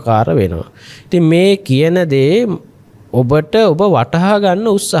 උපකාර වෙනවා. ඉතින් මේ කියන දේ ඔබට ඔබ වටහා ගන්න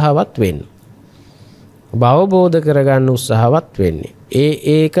උත්සාහවත් වෙන්න. අවබෝධ කරගන්න උත්සාහවත් වෙන්නේ.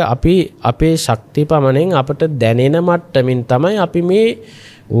 ඒක අපි අපේ ශක්ති පමණෙන් අපට දැනෙන මට්ටමින් තමයි අපි මේ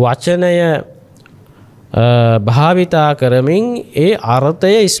වචනය භාවිතා කරමින් ඒ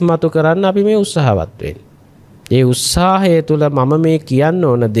අර්ථය ඉස්මතු කරන්න අපි මේ උත්සාහවත් වෙන්නේ. ඒ උත්සාහය තුළ මම මේ කියන්න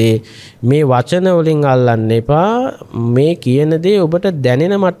ඕන දේ මේ වචන වලින් අල්ලන්න එපා. මේ කියන දේ ඔබට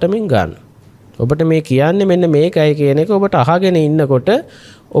දැනෙන මට්ටමින් ගන්න. ඔබට මේ කියන්නේ මෙන්න මේකයි කියන එක ඔබට අහගෙන ඉන්නකොට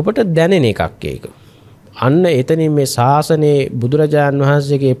ඔබට දැනෙන එකක් ඒක. අන්න එතනින් මේ ශාසනයේ බුදුරජාන්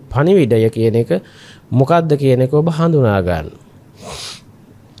වහන්සේගේ පණිවිඩය කියන එක මොකක්ද කියන එක ඔබ හඳුනා ගන්න.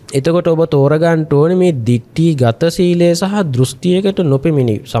 එතකොට ඔබ තෝරගන්න ඕනේ මේ දිට්ඨිගත සීලය සහ දෘෂ්ටියකට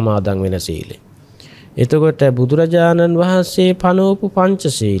නොපෙමිණි සමාදන් වෙන සීලය. එතකොට බුදුරජාණන් වහන්සේ පනවපු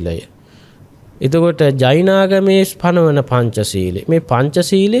පංචශීලය. එතකොට ජෛනාගමේ පනවන පංචශීලය. මේ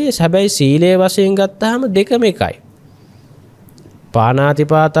පංචශීලයේ හැබැයි සීලයේ වශයෙන් ගත්තාම දෙකම එකයි.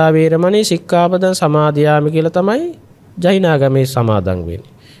 පාණාතිපාතා වේරමණී සික්ඛාපදං සමාදියාමි කියලා තමයි ජෛනාගමේ සමාදන්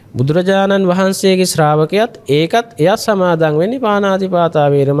වෙන්නේ. බුදුරජාණන් වහන්සේගේ ශ්‍රාවකයාත් ඒකත් එයත් සමාදන් වෙන්නේ පාණාතිපාතා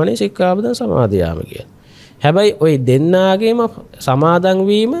වේරමණී සික්ඛාපදං සමාදියාමි කියලා. හැබැයි ওই දෙන්නාගේම සමාදන්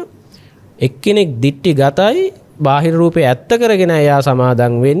වීම එක්කෙනෙක් දිට්ඨිගතයි බාහිර රූපේ ඇත්ත කරගෙන එයා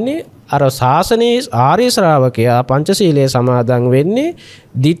සමාදන් වෙන්නේ. අර ශාසනයේ ආර්ය ශ්‍රාවකයා පංචශීලයේ සමාදන් වෙන්නේ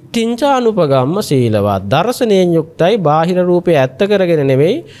දිට්ඨිංච අනුපගම්ම සීලවත් දර්ශනයෙන් යුක්තයි බාහිර රූපේ ඇත්ත කරගෙන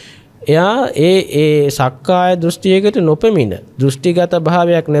නෙවෙයි. එයා ඒ සක්කාය දෘෂ්ටියකට නොපෙමින දෘෂ්ටිගත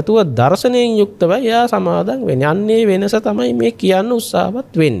භාවයක් නැතුව දර්ශනයෙන් යුක්තව එයා සමාදන් වෙන්නේ. අන්නේ වෙනස තමයි මේ කියන්න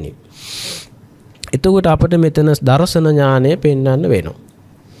උත්සාහවත් වෙන්නේ. එතකොට අපිට මෙතන දර්ශන ඥානය පෙන්වන්න වෙනවා.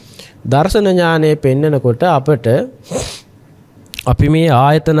 දර්ශන ඥානය පෙන්වනකොට අපට අපි මේ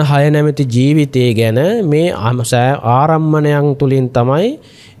ආයතන 6 නැමැති ජීවිතය ගැන මේ ආරම්මණයන් තුලින් තමයි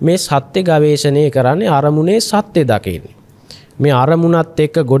මේ සත්‍ය ගවේෂණය කරන්නේ. අරමුණේ සත්‍ය දකින්නේ. මේ අරමුණත්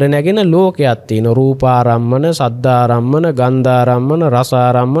එක්ක ගොඩ නැගෙන ලෝකයක් තියෙනවා. රූපාරම්මන, සද්ධාරම්මන, ගන්ධාරම්මන,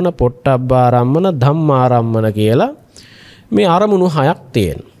 රසාරම්මන, පොට්ටබ්බාරම්මන, ධම්මාරම්මන කියලා මේ අරමුණු 6ක්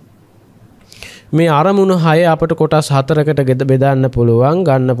තියෙනවා. මේ අරමුණු 6 අපට කොටස් 4කට බෙදන්න පුළුවන්,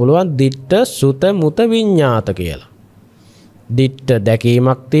 ගන්න පුළුවන්. දිට්ඨ, සුත, මුත, විඤ්ඤාත කියලා. දිට්ඨ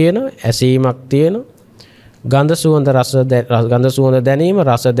දැකීමක් තියෙනවා, ඇසීමක් තියෙනවා. ගන්ධ සුවඳ දැනීම,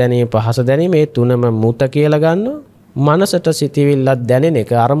 රස දැනීම, පහස දැනීම මේ තුනම මුත කියලා ගන්නවා. මනසට සිතිවිල්ලක් දැනෙන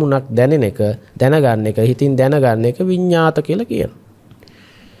එක, අරමුණක් දැනෙන එක, දැනගන්න එක, හිතින් දැනගන්න එක විඤ්ඤාත කියලා කියනවා.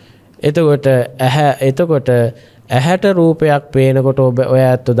 එතකොට ඇහැට රූපයක් පේනකොට ඔය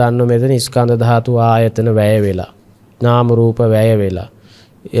ඇත්ත දන්නව මෙතන ස්කන්ධ ධාතු ආයතන වැය වෙලා, නාම රූප වැය වෙලා,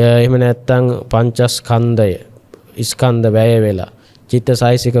 එහෙම නැත්නම් පංචස්කන්ධය ස්කන්ධ වැය වෙලා,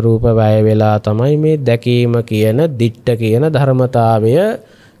 චිත්තසයිසික රූප වැය වෙලා තමයි මේ දැකීම කියන දිට්ඨ කියන ධර්මතාවය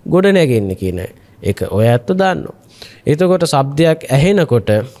ගොඩ නැගෙන්නේ කියන එක ඔය ඇත්ත දන්නවා. එතකොට ශබ්දයක් ඇහෙනකොට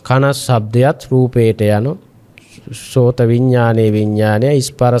කන ශබ්දයක් රූපයට යනවා. සෝත විඥානය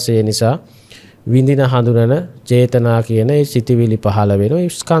ස්පර්ශය නිසා විඳින හඳුනන චේතනා කියන ඒ සිතිවිලි පහළ වෙනවා.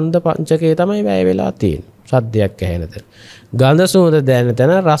 ස්කන්ධ පංචකය තමයි වැය වෙලා තියෙන්නේ. සද්දයක් ඇහෙන තැන, ගන්ධ සුවඳ දැනෙන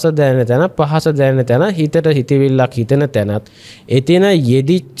තැන, රස දැනෙන තැන, පහස දැනෙන තැන, හිතට හිතවිල්ලක් හිතෙන තැනත් එතන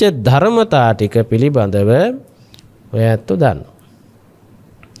යෙදිච්ච ධර්මතා ටික පිළිබඳව ඔය ඇත්තෝ දන්නවා.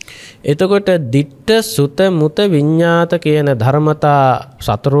 එතකොට දිට්ඨ, සුත, මුත, විඤ්ඤාත කියන ධර්මතා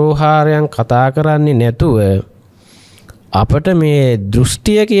සතරෝහාරයන් කතා කරන්නේ නැතුව අපට මේ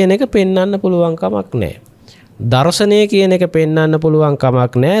දෘෂ්ටිය කියන එක පෙන්වන්න පුළුවන් කමක් නැහැ. දර්ශනය කියන එක පෙන්වන්න පුළුවන්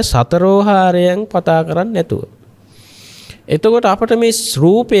කමක් නැහැ සතරෝහාරයන් කතා කරන්නේ නැතුව. එතකොට අපට මේ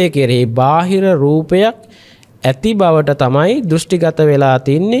රූපය කෙරෙහි බාහිර රූපයක් ඇති බවට තමයි දෘෂ්ටිගත වෙලා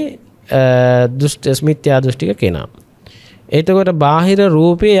තින්නේ මිත්‍යා දෘෂ්ටික කෙනා. එතකොට බාහිර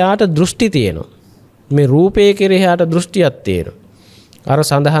රූපේ යාට දෘෂ්ටි තියෙනවා. මේ රූපය කෙරෙහි යාට දෘෂ්ටියක් තියෙනවා. අර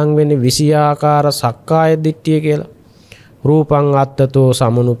සඳහන් වෙන්නේ 20 ආකාර සක්කාය දිට්ඨිය කියලා. රූපං අත්තතෝ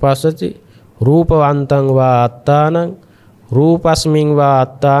සමනුපස්සති, රූපවන්තං වා අත්තානං, රූපස්මින් වා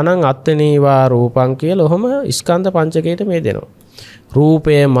අත්තානං අත්තනී වා රූපං කියලා ඔහොම ස්කන්ධ පංචකයට මේ දෙනවා.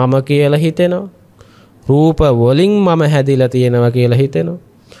 රූපය මම කියලා හිතෙනවා. රූප වලින් මම හැදිලා තියෙනවා කියලා හිතෙනවා.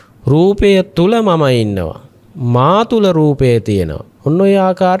 රූපය තුල මම ඉන්නවා. මා තුල රූපය තියෙනවා. ඔන්න ඔය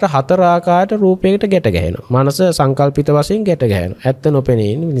ආකාරයට හතර ආකාරයට රූපයකට ගැට ගැහෙනවා. මනස සංකල්පිත වශයෙන් ගැට ගැහෙනවා. ඇත්ත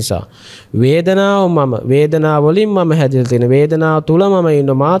නොපෙනී නිසා. වේදනාව මම වේදනාව වලින් මම හැදිලා තියෙන. වේදනාව තුල මම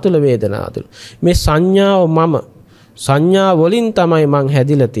ඉන්නවා. මා තුල වේදනාව තුල. මේ සංඥාව මම සංඥා වලින් තමයි මං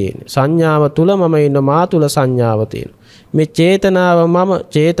හැදිලා තියෙන්නේ. සංඥාව තුල මම ඉන්නවා. මා තුල සංඥාව තියෙනවා. මේ චේතනාව මම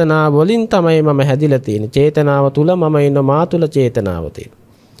චේතනාව වලින් තමයි මම හැදිලා තියෙන්නේ. චේතනාව තුල මම ඉන්නවා. මා තුල චේතනාව තියෙනවා.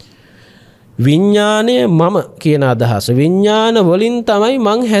 විඥානය මම කියන අදහස විඥාන වලින් තමයි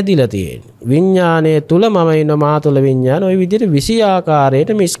මං හැදිලා තියෙන්නේ. විඥානයේ තුල මම ඉන්නවා. මා තුල විඥාන. ওই විදිහට 20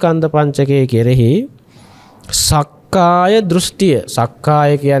 ආකාරයට මේ ස්කන්ධ පංචකයේ කෙරෙහි සක්කාය දෘෂ්ටිය.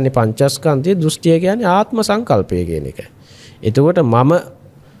 සක්කාය කියන්නේ පංචස්කන්ධය, දෘෂ්ටිය කියන්නේ ආත්ම සංකල්පය කියන එක. එතකොට මම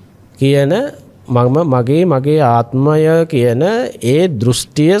කියන මගේ ආත්මය කියන ඒ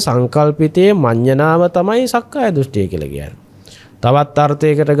දෘෂ්ටිය සංකල්පිතයේ මඤ්ඤණාව තමයි සක්කාය දෘෂ්ටිය කියලා කියන්නේ. තවත්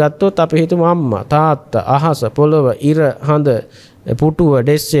අර්ථයකට ගත්තොත් අපි හිතමු අම්මා, තාත්තා, අහස, පොළව, ඉර, හඳ, පුටුව,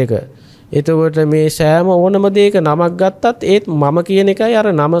 ඩෙස් එක. එතකොට මේ සෑම ඕනම දෙයක නමක් ගත්තත් ඒත් මම කියන එකයි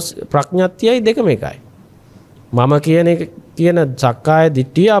අර නම ප්‍රඥාත්‍යයි දෙකම එකයි. මම කියන සක්කාය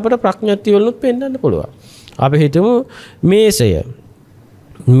දිට්ඨිය අපිට ප්‍රඥාත්‍ය වලුත් පෙන්වන්න පුළුවන්. අපි හිතමු මේසය.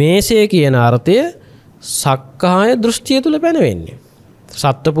 මේසය කියන අර්ථය සක්කාය දෘෂ්ටිය තුල පැනවෙන්නේ.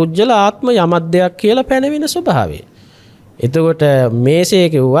 සත්පුජ්‍යල ආත්ම යමක් දෙයක් කියලා පැනවෙන ස්වභාවය. එතකොට මේසේ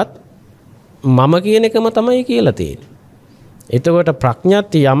කිව්වත් මම කියන එකම තමයි කියලා තියෙන්නේ. එතකොට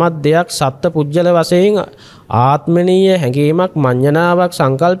ප්‍රඥාත්ති යමක් දෙයක් සත්පුජ්‍යල වශයෙන් ආත්මනීය හැඟීමක් මඤ්ඤණාවක්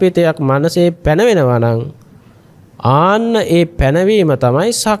සංකල්පිතයක් මනසේ පැනවෙනවා නම් ආන්න ඒ පැනවීම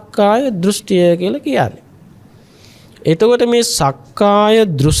තමයි සක්කාය දෘෂ්ටිය කියලා කියන්නේ. එතකොට මේ සක්කාය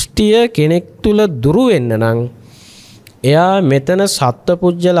දෘෂ්ටිය කෙනෙක් තුල දුරු වෙන්න නම් එයා මෙතන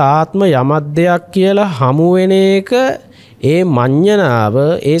සත්පුජ්‍යල ආත්ම යමක් දෙයක් කියලා හමු වෙන එක ඒ මඤ්ඤණාව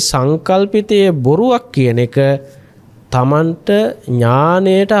ඒ සංකල්පිතයේ බොරුවක් කියන එක තමන්ට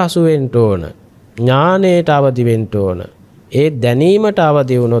ඥාණයට හසු වෙන්න ඕන. ඥාණයට අවදි වෙන්න ඕන. ඒ දැනීමට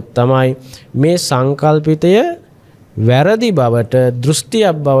අවදි වුණොත් තමයි මේ සංකල්පිතය වැරදි බවට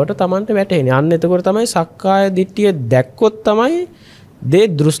දෘෂ්ටියක් බවට තමන්ට වැටෙන්නේ. අන්න එතකොට තමයි සක්කාය දිට්ඨිය දැක්කොත් තමයි දේ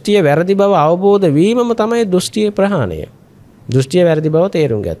දෘෂ්ටිය වැරදි බව අවබෝධ වීමම තමයි දෘෂ්ටිය ප්‍රහාණය. දෘෂ්ටිය වැරදි බව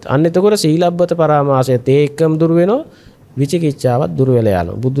තේරුම් ගත්තා. අන්න එතකොට සීලබ්බත පරාමාසයත් ඒකම දුර වෙනවා. විචිකිච්ඡාවත් දුර වෙලා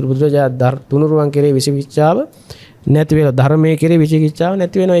යනවා. බුදුරජාණන් තුනුරුවන් කෙරේ විචිකිච්ඡාව නැති වෙලා ධර්මයේ කෙරේ විචිකිච්ඡාව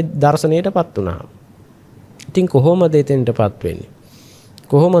නැති වෙනවා. ඒ දර්ශනයටපත් වුණා. ඉතින් කොහොමද එතෙන්ටපත් වෙන්නේ?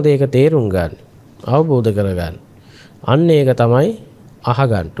 කොහොමද ඒක තේරුම් ගන්න? අවබෝධ කරගන්න. අන්න ඒක තමයි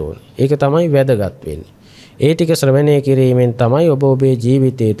අහගන්න ඕනේ. ඒක තමයි වැදගත් වෙන්නේ. ඒ ටික ශ්‍රවණය කිරීමෙන් තමයි ඔබ ඔබේ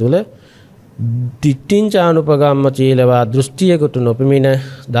ජීවිතය තුළ දිට්ඨිංචානුපගම්ම චීලවා දෘෂ්ටියකට නොපෙමින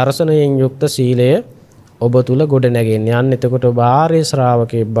දර්ශනයෙන් යුක්ත සීලය ඔබ තුල ගොඩ නැගෙන්නේ. අන්න එතකොට ඔබ ආර්ය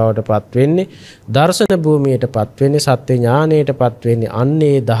ශ්‍රාවකයෙක් බවට පත් වෙන්නේ. දර්ශන භූමියට පත් වෙන්නේ. සත්‍ය ඥානයට පත් වෙන්නේ.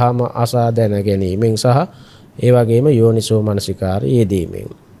 අන්නේ දහම අසා දැන ගැනීමෙන් සහ ඒ වගේම යෝනිසෝ මනසිකාරය යෙදීමෙන්.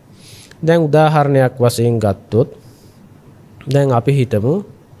 දැන් උදාහරණයක් වශයෙන් ගත්තොත් දැන් අපි හිතමු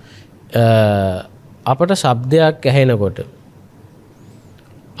අපට ශබ්දයක්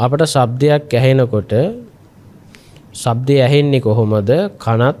ඇහෙනකොට ශබ්දය ඇහෙන්නේ කොහොමද?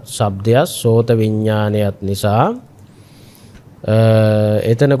 කනත් ශබ්දයක් සෝත විඥානයත් නිසා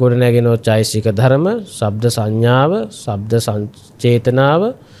එතන ගොඩ නැගෙන චෛසික ධර්ම, ශබ්ද සංඥාව, ශබ්ද සංචේතනාව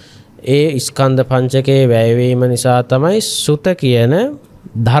ඒ ස්කන්ධ පංචකයේ වැයවීම නිසා තමයි සුත කියන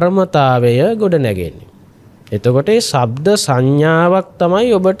ධර්මතාවය ගොඩ නැගෙන්නේ. එතකොට ඒ ශබ්ද සංඥාවක්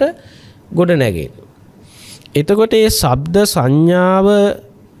තමයි ඔබට ගොඩ නැගෙන්නේ. එතකොට ඒ ශබ්ද සංඥාව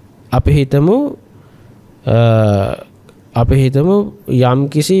අපි හිතමු යම්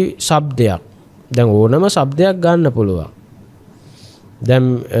කිසි ශබ්දයක්. දැන් ඕනම ශබ්දයක් ගන්න පුළුවන්.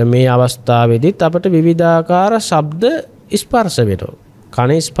 දැන් මේ අවස්ථාවේදීත් අපට විවිධාකාර ශබ්ද ස්පර්ශ වෙනවා.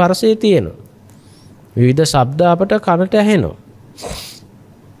 කන ස්පර්ශය තියෙනවා. විවිධ ශබ්ද අපට කනට ඇහෙනවා.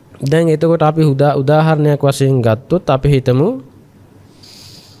 දැන් එතකොට අපි උදාහරණයක් වශයෙන් ගත්තොත් අපි හිතමු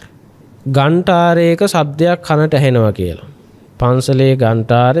ඝන්ටාරයක ශබ්දයක් කනට ඇහෙනවා කියලා. පන්සලේ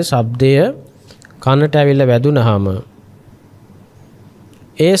ඝන්ටාරේ ශබ්දය කනට ඇවිල්ලා වැදුනහම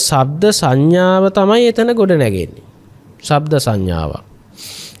ඒ ශබ්ද සංඥාව තමයි එතන ගොඩ නැගෙන්නේ. ශබ්ද සංඥාව.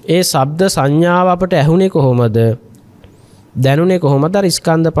 ඒ ශබ්ද සංඥාව අපට ඇහුනේ කොහොමද? දැනුනේ කොහොමද? අර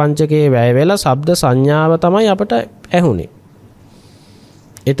ස්කන්ධ පංචකයේ වැය වෙලා ශබ්ද සංඥාව තමයි අපට ඇහුනේ.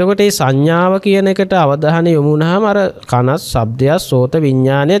 එතකොට මේ සංඥාව කියන එකට අවධානය යොමු වුණාම අර කනස් ශබ්දයක් සෝත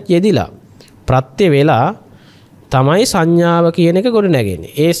විඥානයත් යෙදිලා ප්‍රත්‍ය වෙලා තමයි සංඥාව කියන එක ගොඩ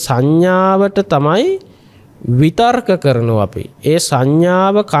නැගෙන්නේ. ඒ සංඥාවට තමයි විතර්ක කරනවා අපි. ඒ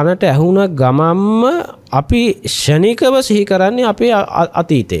සංඥාව කනට ඇහුණ ගමම්ම අපි ෂණිකව සිහි කරන්නේ අපේ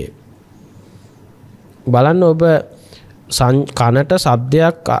අතීතයේ. බලන්න ඔබ කනට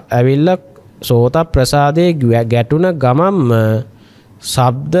ශබ්දයක් ඇවිල්ලා සෝත ප්‍රසාදයේ ගැටුණ ගමම්ම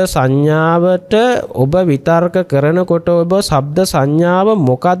ශබ්ද සංඥාවට ඔබ විතර්ක කරනකොට ඔබ ශබ්ද සංඥාව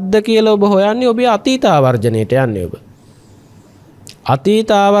මොකක්ද කියලා ඔබ හොයන්නේ ඔබේ අතීත ආවර්ජනයට යන්නේ ඔබ.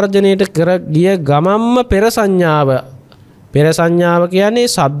 අතීත ආවර්ජනයට කර ගිය ගමම්ම පෙර සංඥාව කියන්නේ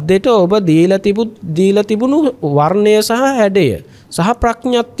ශබ්දෙට ඔබ දීලා තිබුණු වර්ණය සහ හැඩය සහ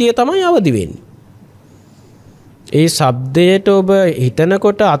ප්‍රඥප්තිය තමයි අවදි වෙන්නේ. ඒ ශබ්දයට ඔබ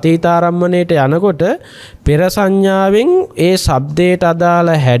හිතනකොට අතීත ආරම්මණයට යනකොට පෙර සංඥාවෙන් ඒ ශබ්දයට අදාළ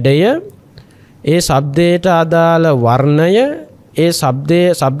හැඩය, ඒ ශබ්දයට අදාළ වර්ණය, ඒ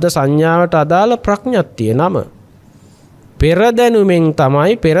ශබ්ද සංඥාවට අදාළ ප්‍රඥප්තිය නම පෙර දැනුමෙන්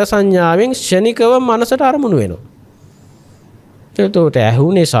තමයි පෙර සංඥාවෙන් ෂණිකව මනසට අරමුණු වෙනවා. එතකොට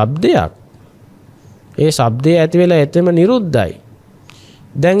ඇහුනේ ශබ්දයක්. ඒ ශබ්දය ඇති වෙලා එතෙම නිරුද්ධයි.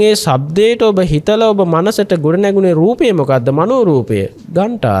 දැන් ඒ ශබ්දයට ඔබ හිතලා ඔබ මනසට ගොඩ නැගුණේ රූපය මොකද්ද? මනෝ රූපය,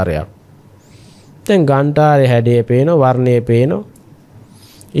 ඝණ්ඨාරයක්. දැන් ඝණ්ඨාරයේ හැඩය පේනවා, වර්ණය පේනවා.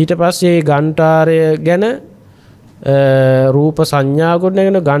 ඊට පස්සේ මේ ඝණ්ඨාරය ගැන රූප සංඥා ගොඩ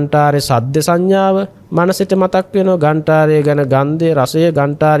නැගෙන ඝණ්ඨාරයේ සද්ද සංඥාව මනසට මතක් වෙනවා. ඝණ්ඨාරය ගැන ගන්ධය, රසය,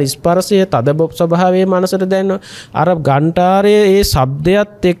 ඝණ්ඨාර ස්පර්ශය, තදබොප් ස්වභාවය මනසට දැනෙනවා. අර ඝණ්ඨාරයේ ඒ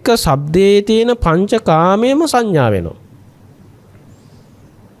ශබ්දයත් එක්ක ශබ්දයේ තියෙන පංචකාමයේම සංඥා වෙනවා.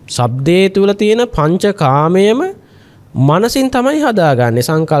 ශබ්දයේ තුල තියෙන පංචකාමයේම මනසින් තමයි හදාගන්නේ.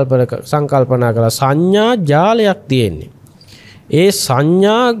 සංකල්පනා කරලා සංඥා ජාලයක් තියෙන්නේ. ඒ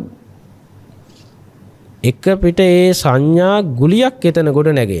සංඥා එක පිට ඒ සංඥා ගුලියක් එතන ගොඩ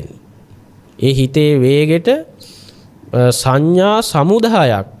නැගෙන්නේ. ඒ හිතේ වේගෙට සංඥා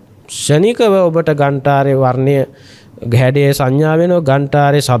සමුදායක් ෂණිකව ඔබට ඝණ්ඨාරයේ වර්ණය හැඩයේ සංඥා වෙනවා,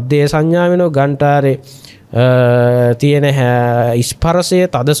 ඝණ්ඨාරයේ ශබ්දයේ සංඥා වෙනවා, ඝණ්ඨාරයේ තියෙන ස්පර්ශයේ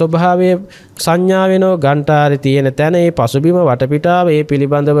තද ස්වභාවයේ සංඥා වෙනවා, ඝණ්ඨාරයේ තියෙන තැන ඒ පසුබිම වටපිටාව ඒ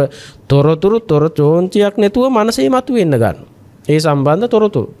පිළිබඳව තොරතුරු චෝන්තියක් නැතුව මනසේ මතුවෙන්න ගන්නවා. ඒ සම්බන්ධ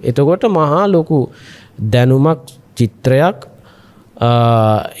තොරතුරු. එතකොට මහා ලොකු දැනුමක්, චිත්‍රයක්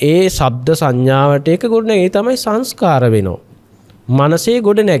ඒ ශබ්ද සංඥාවට එක ගොඩ නැගෙන්නේ. ඒ තමයි සංස්කාර වෙනවා. මනසේ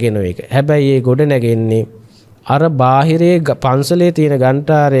ගොඩ නැගෙන එක. හැබැයි ඒ ගොඩ නැගෙන්නේ අර බාහිරේ පන්සලේ තියෙන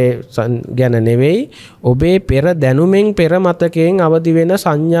ඝණ්ඨාරයේ ගැන නෙවෙයි, ඔබේ පෙර දැනුමෙන් පෙර මතකයෙන් අවදි වෙන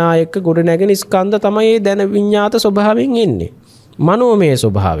සංඥා එක්ක ගොඩ නැගෙන ස්කන්ධ තමයි ඒ දැන විඤ්ඤාත ස්වභාවයෙන් එන්නේ. මනෝමය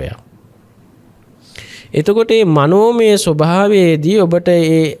ස්වභාවයක්. එතකොට මේ මනෝමය ස්වභාවයේදී ඔබට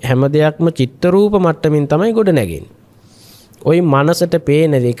මේ හැම දෙයක්ම චිත්ත රූප මට්ටමින් තමයි ගොඩ නැගෙන්නේ. ওই මනසට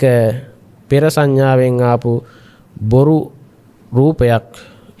පේන එක පෙර සංඥාවෙන් ආපු බොරු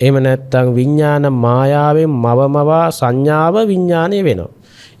රූපයක්. එහෙම නැත්නම් විඥාන මායාවෙන් මවමවා සංඥාව විඥානය වෙනවා.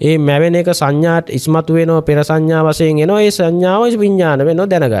 ඒ මැවෙන එක සංඥාට ඉස්මතු වෙනවා, පෙර සංඥා වශයෙන් එනවා. ඒ සංඥාව විඥාන වෙනවා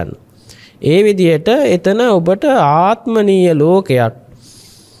දැනගන්න. ඒ විදිහට එතන ඔබට ආත්මනීය ලෝකයක්,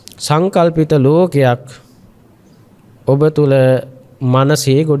 සංකල්පිත ලෝකයක් ඔබ තුල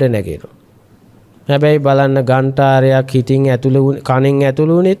මනසේ ගොඩ නැගෙනවා. හැබැයි බලන්න ඝණ්ඨාරයක් හිතින් ඇතුළු කනෙන්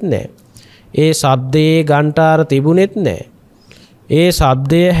ඇතුළු වෙනෙත් නැහැ. ඒ ශබ්දයේ ඝණ්ඨාර තිබුණෙත් නැහැ. ඒ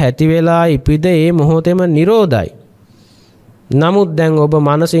ශබ්දය ඇති වෙලා ඉපිද ඒ මොහොතේම නිරෝධයි. නමුත් දැන් ඔබ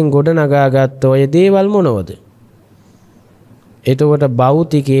මනසින් ගොඩ නගාගත්ත ඔය දේවල් මොනවද? එතකොට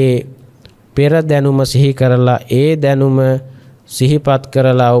භෞතිකයේ පෙර දැනුම සිහි කරලා ඒ දැනුම සිහිපත්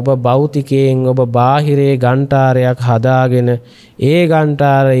කරලා ඔබ භෞතිකයෙන් ඔබ බාහිරේ ඝණ්ඨාරයක් හදාගෙන ඒ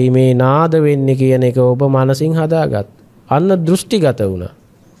ඝණ්ඨාරයේ මේ නාද වෙන්නේ කියන එක ඔබ මනසින් හදාගත්. අන්න දෘෂ්ටිගත වුණා.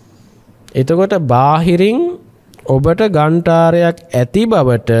 එතකොට බාහිරින් ඔබට ඝණ්ඨාරයක් ඇති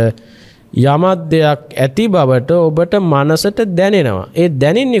බවට, යමක් දෙයක් ඇති බවට ඔබට මනසට දැනෙනවා. ඒ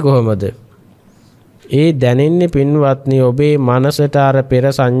දැනෙන්නේ කොහොමද? ඒ දැනෙන්නේ පින්වත්නි ඔබේ මනසට අර පෙර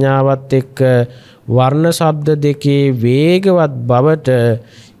සංඥාවත් එක්ක වර්ණ ශබ්ද දෙකේ වේගවත් බවට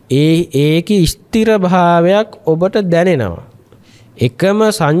ඒකේ ස්ථිර භාවයක් ඔබට දැනෙනවා. එකම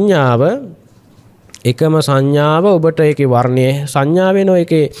සංඥාව ඔබට ඒකේ වර්ණයේ සංඥා වෙනවා,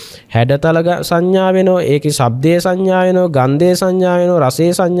 ඒකේ හැඩතල සංඥා වෙනවා, ඒකේ ශබ්දයේ සංඥා වෙනවා, ගන්ධයේ සංඥා වෙනවා,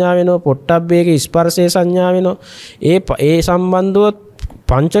 රසයේ සංඥා වෙනවා, පොට්ටබ්බේගේ ස්පර්ශයේ සංඥා වෙනවා. ඒ සම්බන්ධව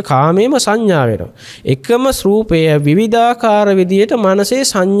පංචකාමයේම සංඥා වෙනවා. එකම රූපය විවිධාකාර විදියට මනසේ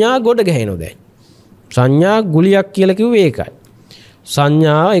සංඥා ගොඩ ගැහෙනවා. දැන් සංඥා ගුලියක් කියලා කිව්වේ ඒකයි.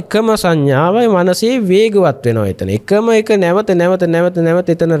 සංඥාව එකම සංඥාවයි මනසේ වේගවත් වෙනවා. එතන එකම එක නැවත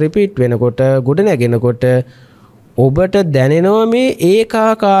එතන රිපීට් වෙනකොට, ගොඩ නැගෙනකොට ඔබට දැනෙනවා මේ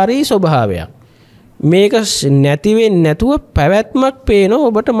ඒකාකාරී ස්වභාවයක්. මේක නැති වෙන්නේ නැතුව පැවැත්මක් පේනවා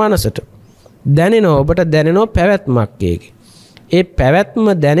ඔබට මනසට. දැනෙනවා ඔබට දැනෙනවා පැවැත්මක් ඒකේ. ඒ පැවැත්ම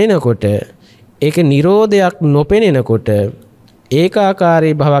දැනෙනකොට ඒක නිරෝධයක් නොපෙනෙනකොට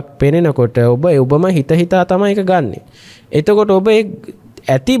ඒකාකාරී භාවයක් පෙනෙනකොට ඔබම හිතා තමයි ඒක ගන්නෙ. එතකොට ඔබ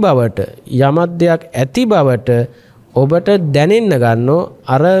ඇති බවට යමක් දෙයක් ඇති බවට ඔබට දැනෙන්න ගන්නෝ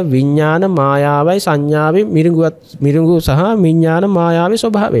අර විඥාන මායාවයි සංඥාවේ මිරිඟු සහ විඥාන මායාවේ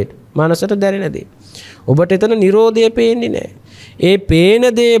ස්වභාවයට මනසට දැනෙන දේ. ඔබට එතන නිරෝධය පේන්නේ නැහැ. ඒ පේන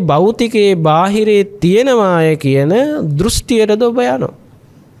දේ භෞතිකයේ බාහිරේ තියෙනවාය කියන දෘෂ්ටියටද ඔබ යනවා.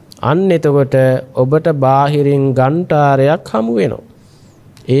 අන්න එතකොට ඔබට බාහිරින් ගන්ටාරයක් හමු වෙනවා.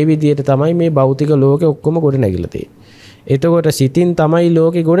 ඒ විදිහට තමයි මේ භෞතික ලෝකෙ ඔක්කොම ගොඩ නැගිලා තියෙන්නේ. එතකොට සිතින් තමයි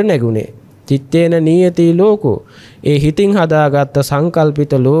ලෝකෙ ගොඩ නැගුණේ. චිත්තේන නියති ලෝකෝ. ඒ හිතින් හදාගත්ත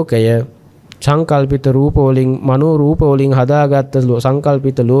සංකල්පිත ලෝකය සංකල්පිත රූප වලින් මනෝ රූප වලින් හදාගත්ත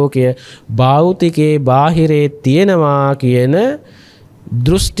සංකල්පිත ලෝකය භෞතිකයේ බාහිරේ තියෙනවා කියන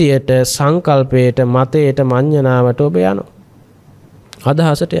දෘෂ්ටියට සංකල්පයට මතයට මඤ්ඤණාවට ඔබ යනවා.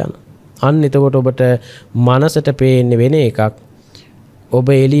 අදහසට යනවා. අන්න එතකොට ඔබට මනසට පේන්නේ වෙන එකක්. ඔබ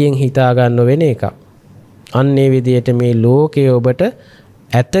එළියෙන් හිතා ගන්න වෙන එකක්. අන්න ඒ විදිහට මේ ලෝකයේ ඔබට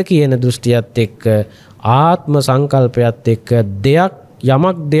ඇත කියන දෘෂ්ටියත් එක්ක ආත්ම සංකල්පයත් එක්ක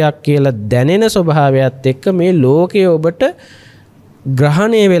යමක් දෙයක් කියලා දැනෙන ස්වභාවයත් එක්ක මේ ලෝකයේ ඔබට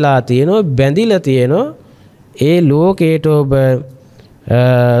ග්‍රහණය වෙලා තියෙනවා බැඳිලා තියෙනවා. ඒ ලෝකයට ඔබ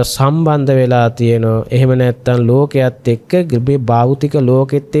සම්බන්ධ වෙලා තියෙනවා. එහෙම නැත්නම් ලෝකයේත් එක්ක මේ භෞතික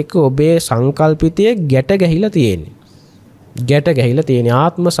ලෝකෙත් එක්ක ඔබේ සංකල්පිතය ගැට ගැහිලා තියෙන්නේ. ගැට ගැහිලා තියෙන්නේ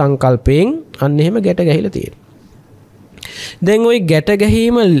ආත්ම සංකල්පයෙන් අන්න එහෙම ගැට ගැහිලා තියෙන්නේ. දැන් ওই ගැට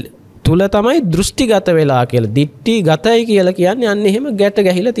ගැහිම තුල තමයි දෘෂ්ටිගත වෙලා කියලා දිට්ටි ගතයි කියලා කියන්නේ අන්න එහෙම ගැට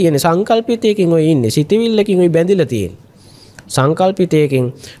ගැහිලා තියෙන්නේ. සංකල්පිතයකින් ඔය ඉන්නේ. සිතවිල්ලකින් ඔය බැඳිලා තියෙන්නේ.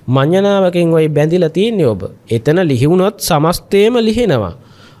 සංකල්පිතයකින් මඤ්ඤණාවකින් ඔය බැඳිලා තියෙන්නේ ඔබ. එතන ලිහුණොත් සමස්තේම ලිහෙනවා.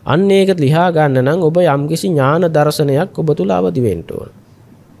 අන්න ඒක ලියා ගන්න නම් ඔබ යම්කිසි ඥාන දර්ශනයක් ඔබ තුල අවදි වෙන්න ඕන.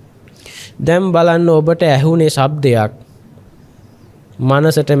 දැන් බලන්න ඔබට ඇහුනේ ශබ්දයක්.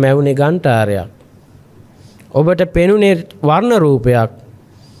 මනසට මැවුනේ ගන්ටාරයක්. ඔබට පෙනුනේ වර්ණ රූපයක්.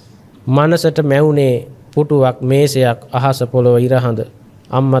 මනසට මැවුනේ පුටුවක් මේසයක් අහස පොළොව ඉරහඳ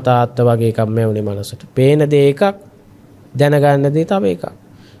අම්මා තාත්තා වගේ එකක් මැවුනේ මනසට. පේන දේ එකක් දැනගන්න දේ තව එකක්.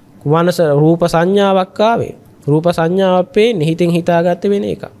 මනස රූප සංඥාවක් ආවේ. රූප සංඥාවක් පේන්නේ හිතෙන් හිතාගත්ත වෙන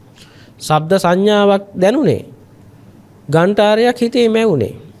එකක්. ශබ්ද සංඥාවක් දැනුනේ. ගන්ටාරයක් හිතේ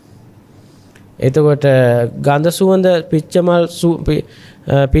මැවුනේ. එතකොට ගඳ සුවඳ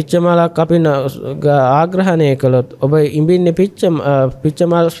පිච්චමලක් අපි ආග්‍රහණය කළොත් ඔබ ඉඹින්නේ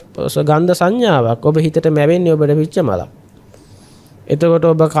පිච්චමල් ගන්ධ සංඥාවක් ඔබ හිතට මැවෙන්නේ ඔබට පිච්චමලක්. එතකොට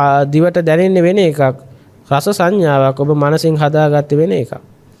ඔබ දිවට දැනෙන්නේ වෙන එකක්. රස සංඥාවක් ඔබ මනසින් හදාගත්තේ වෙන එකක්.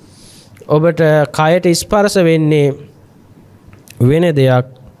 ඔබට කයට ස්පර්ශ වෙන්නේ වෙන දෙයක්.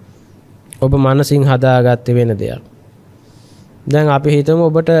 ඔබ මනසින් හදාගත්තේ වෙන දෙයක්. දැන් අපි හිතමු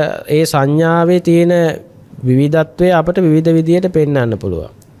ඔබට ඒ සංඥාවේ තියෙන විවිධත්වය අපට විවිධ විදියට පෙන්වන්න පුළුවන්.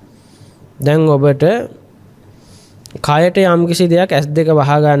 දැන් ඔබට කයට යම්කිසි දෙයක් S2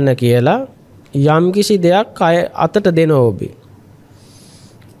 වහ ගන්න කියලා යම්කිසි දෙයක් කය අතට දෙනවා ඔබ.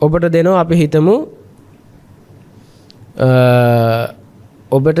 ඔබට දෙනවා අපි හිතමු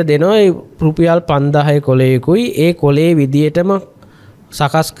ඔබට දෙනවා රුපියල් 5000 කොලයකුයි ඒ කොලේ විදියටම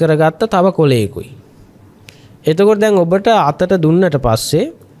සකස් කරගත්ත තව කොලයකුයි. එතකොට දැන් ඔබට අතට දුන්නට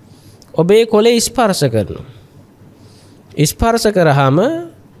පස්සේ ඔබේ කොලේ ස්පර්ශ කරනවා. ස්පර්ශ කරාම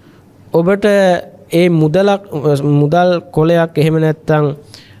ඔබට ඒ මුදල් කොලයක් එහෙම නැත්නම්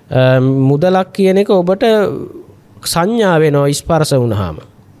මුදලක් කියන එක ඔබට සංඥා වෙනවා ස්පර්ශ වුණාම.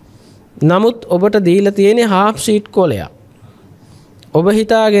 නමුත් ඔබට දීලා තියෙන්නේ half sheet කොලයක්. ඔබ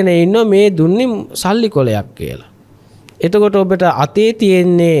හිතාගෙන ඉන්නවා මේ දුන්නේ සල්ලි කොලයක් කියලා. එතකොට ඔබට අතේ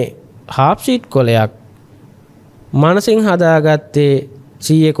තියෙන්නේ half sheet කොලයක්. මනසින් හදාගත්තේ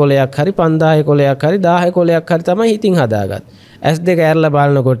 100 කොලයක් හරි 5000 කොලයක් හරි 1000 කොලයක් හරි තමයි හිතින් හදාගත්තේ. S2 ඇරලා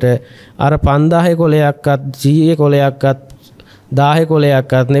බලනකොට අර 5000 කොලයක්වත් 100 කොලයක්වත් 1000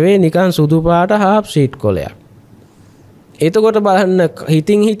 කොලයක්වත් නෙවෙයි නිකන් සුදු පාට half sheet කොලයක්. එතකොට බලන්න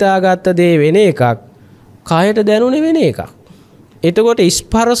හිතින් හිතාගත්ත දේ වෙන එකක් කයට දැනුනේ වෙන එකක්. එතකොට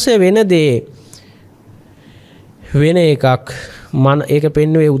ස්පර්ශ වෙන දේ වෙන එකක්. ඒක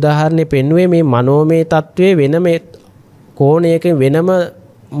පෙන්වුවේ උදාහරණේ පෙන්වුවේ මේ මනෝමය තත්වයේ වෙනම කෝණයක වෙනම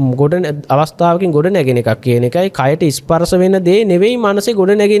ගොඩ අවස්ථාවකින් ගොඩ නැගෙන එකක් කියන එකයි කයට ස්පර්ශ වෙන දේ නෙවෙයි මනසේ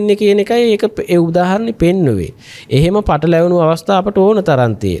ගොඩ නැගෙන්නේ කියන එකයි ඒක ඒ උදාහරණේ පෙන්වුවේ. එහෙම පටලැවුණු අවස්ථා අපට ඕන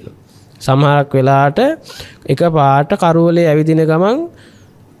තරම් තියෙනවා. සමහරක් වෙලාවට එක පාට කරුවලේ ඇවිදින ගමන්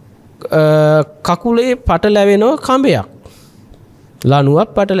කකුලේ පටලැවෙනවා කඹයක්. ලණුවක්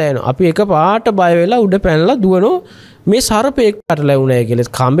පැටලෙනවා. අපි එක පාට බය වෙලා උඩ පැනලා දුවනෝ මේ සර්පෙක් පැටලෙවුණා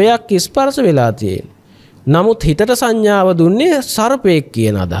කියලා. කඹයක් ස්පර්ශ වෙලා තියෙන්නේ. නමුත් හිතට සංඥාව දුන්නේ සර්පෙක්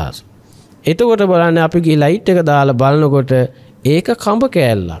කියන අදහස. එතකොට බලන්න අපි ගිහ ලයිට් එක දාලා බලනකොට ඒක කඹ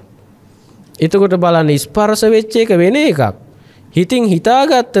කෑල්ලක්. එතකොට බලන්න ස්පර්ශ වෙච්ච එක වෙන එකක්. හිතින්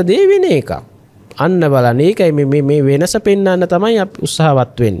හිතාගත්ත දේ වෙන එකක්. අන්න බලන්න ඒකයි මේ වෙනස පෙන්වන්න තමයි අපි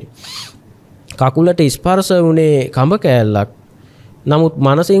උත්සාහවත් වෙන්නේ. කකුලට ස්පර්ශ වුණේ කඹ කෑල්ලක්. නමුත්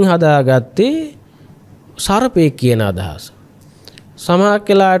මනසින් හදාගත්තේ සර්පෙක් කියන අදහස. සමහර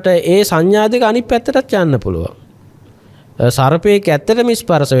වෙලාවට ඒ සංඥා දෙක අනිත් පැත්තටත් යන්න පුළුවන්. සර්පෙක් ඇත්තටම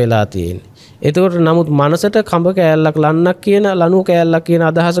ස්පර්ශ වෙලා තියෙන්නේ. එතකොට නමුත් මනසට කඹ කෑල්ලක් ලන්නක් කියන ලණු කෑල්ලක් කියන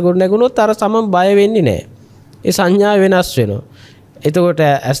අදහස ගොඩ නැගුණොත් අර සමම් බය වෙන්නේ නැහැ. ඒ සංඥා වෙනස් වෙනවා. එතකොට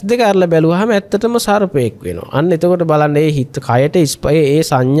S2 අරලා බැලුවාම ඇත්තටම සර්පෙක් වෙනවා. අන්න එතකොට බලන්න ඒ හිත කයට ඒ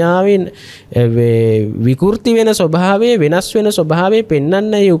සංඥාවෙන් විකෘති වෙන ස්වභාවය වෙනස් වෙන ස්වභාවය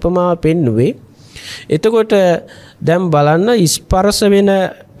පෙන්වන්න මේ උපමාව පෙන්නුවේ. එතකොට දැන් බලන්න ස්පර්ශ වෙන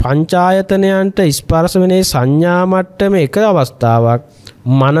පංචායතනයන්ට ස්පර්ශ වෙන සංඥා මට්ටම එක අවස්ථාවක්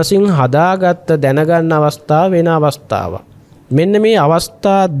මනසින් හදාගත්ත දැනගන්න අවස්ථාව වෙන අවස්ථාවක්. මෙන්න මේ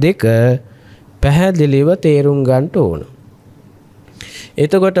අවස්ථා දෙක පැහැදිලිව තේරුම් ගන්න ඕන.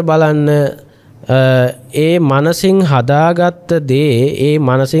 එතකොට බලන්න ඒ මනසින් හදාගත්ත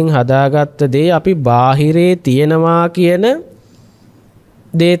දේ අපි බාහිරේ තියෙනවා කියන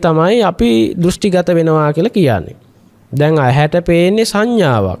දේ තමයි අපි දෘෂ්ටිගත වෙනවා කියලා කියන්නේ. දැන් ඇහැට පේන්නේ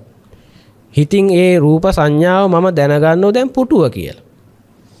සංඥාවක්. හිතින් ඒ රූප සංඥාව මම දැනගන්නවා දැන් පුටුව කියලා.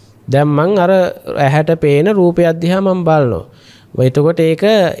 දැන් මං අර ඇහැට පේන රූපයක් දිහා මම බලනවා. එතකොට ඒක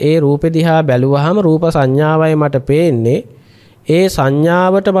ඒ රූපෙ දිහා බැලුවාම රූප සංඥාවයි මට පේන්නේ. ඒ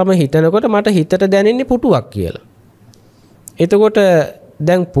සංඥාවට මම හිතනකොට මට හිතට දැනෙන්නේ පුටුවක් කියලා. එතකොට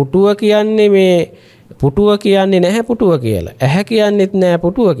දැන් පුටුව කියන්නේ නැහැ පුටුව කියලා. ඇහැ කියන්නේත් නැහැ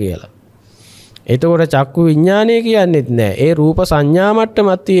පුටුව කියලා. එතකොට චක්කු විඥානය කියන්නේත් නැහැ. ඒ රූප සංඥා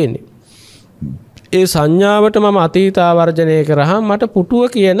මට්ටමක් තියෙන්නේ. ඒ සංඥාවට මම අතීතාවර්ජනය කරාම මට පුටුව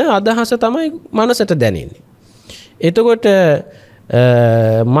කියන අදහස තමයි මනසට දැනෙන්නේ. එතකොට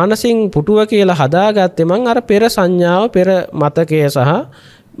මනසින් පුටුව කියලා හදාගත්තේ මං අර පෙර සංඥාව පෙර මතකය සහ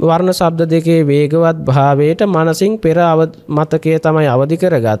වර්ණ ශබ්ද දෙකේ වේගවත් භාවයට මනසින් පෙර මතකය තමයි අවදි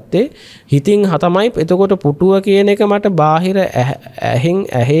කරගත්තේ. හිතින් තමයි එතකොට පුටුව කියන එක මට බාහිර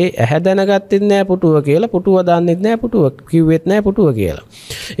ඇහැ දැනගත්තෙත් නෑ පුටුව කියලා. පුටුව දන්නෙත් නෑ පුටුව කිව්වෙත් නෑ පුටුව කියලා.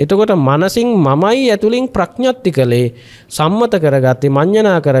 එතකොට මනසින් මමයි ඇතුලින් ප්‍රඥප්ති කළේ සම්මත කරගත්තේ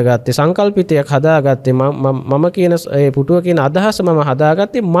මඤ්ඤණා කරගත්තේ සංකල්පිතයක් හදාගත්තේ මම කියන පුටුව කියන අදහස මම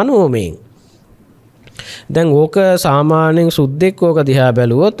හදාගත්තේ මනෝමයෙන්. දැන් ඕක සාමාන්‍යයෙන් සුද්දෙක් ඕක දිහා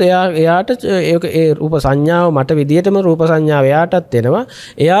බැලුවොත් එයාට ඒ රූප සංඥාව මට විදියටම රූප සංඥාව එයාටත් එනවා.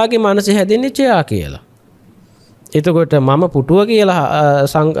 එයාගේ මනසේ හැදෙන්නේ චයා කියලා. එතකොට මම පුටුව කියලා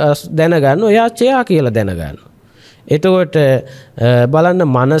දැනගන්නවා. එයා චයා කියලා දැනගන්නවා. එතකොට බලන්න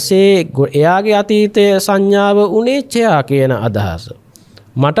මනසේ එයාගේ අතීතයේ සංඥාව උනේ චයා කියන අදහස.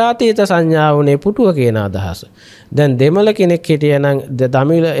 මට අතීත සංඥාව උනේ පුටුව කියන අදහස. දැන් දෙමළ කෙනෙක් හිටියනම්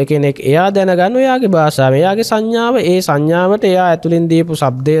දමිළ කෙනෙක් එයා දැනගන්න එයාගේ භාෂාව එයාගේ සංඥාව ඒ සංඥාවට එයා ඇතුලින් දීපු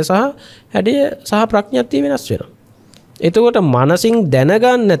ශබ්දය සහ හැඩය සහ ප්‍රඥප්තිය වෙනස් වෙනවා. එතකොට මනසින්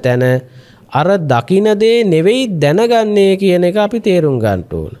දැනගන්න තැන අර දකින්න දේ නෙවෙයි දැනගන්නේ කියන එක අපි තේරුම් ගන්න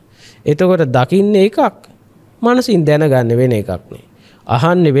ඕන. එතකොට දකින්නේ එකක් මනසින් දැනගන්නේ වෙන එකක් නේ.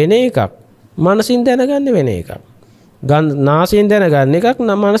 අහන්නේ වෙන එකක් මනසින් දැනගන්නේ වෙන එකක්. නාසයෙන් දැනගන්න එකක්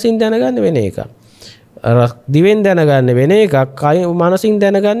මනසින් දැනගන්න වෙන එකක්. දිවෙන් දැනගන්න වෙන එකක් මනසින්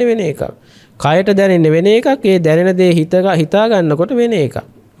දැනගන්න වෙන එකක්. කයට දැනෙන්නේ වෙන එකක්. ඒ දැනෙන දේ හිතා ගන්නකොට වෙන එකක්.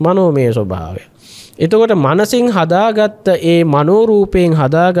 මනෝමය ස්වභාවය. එතකොට මනසින් හදාගත්ත ඒ මනෝරූපයෙන්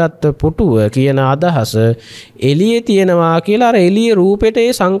හදාගත්ත පුටුව කියන අදහස එළියේ තියෙනවා කියලා අර එළියේ රූපෙට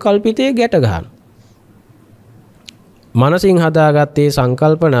ඒ සංකල්පිතේ ගැට ගන්න. මනසින් හදාගත්තේ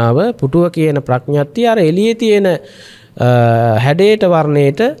සංකල්පනාව පුටුව කියන ප්‍රඥප්තිය අර එළියේ තියෙන හැඩයට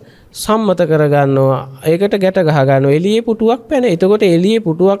වර්ණයට සම්මත කරගන්නවා. ඒකට ගැට ගහ ගන්නවා. එළියේ පුටුවක් පැන. එතකොට එළියේ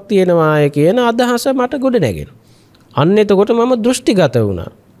පුටුවක් තියෙනවාය කියන අදහස මට ගොඩ නැගෙනවා. අන්න එතකොට මම දෘෂ්ටිගත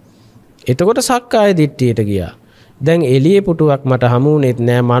වුණා. එතකොට සක්කාය දිට්ඨියට ගියා. දැන් එළියේ පුටුවක් මට හමුුනේත්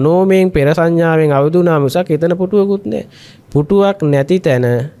නෑ. මනෝමයෙන් පෙර සංඥාවෙන් අවදුනා මිසක් එතන පුටුවකුත් නෑ. පුටුවක් නැති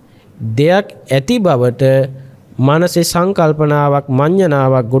තැන දෙයක් ඇති බවට මනසේ සංකල්පනාවක්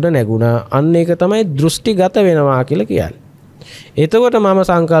මඤ්ඤණාවක් ගොඩ නැගුණා. අන්න ඒක තමයි දෘෂ්ටිගත වෙනවා කියලා කියන්නේ. එතකොට මම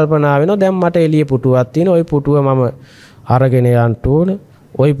සංකල්පනා වෙනවා දැන් මට එළියේ පුටුවක් තියෙනවා. ওই පුටුව මම අරගෙන යන්න ඕන.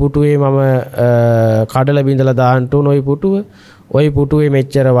 ওই පුටුවේ මම කඩලා බිඳලා දාන්න ඕන ওই පුටුව. ওই පුටුවේ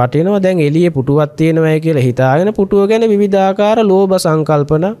මෙච්චර වටිනවා. දැන් එළියේ පුටුවක් තියෙනවායි කියලා හිතාගෙන පුටුව ගැන විවිධාකාර ලෝභ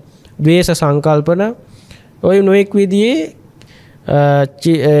සංකල්පන, ද්වේෂ සංකල්පන, ওই නොඑක් විදිහේ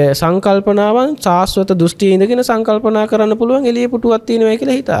සංකල්පනාවන් සාස්වත දෘෂ්ටියේ ඉඳගෙන සංකල්පනා කරන්න පුළුවන් එළියේ පුටුවක් තියෙනවා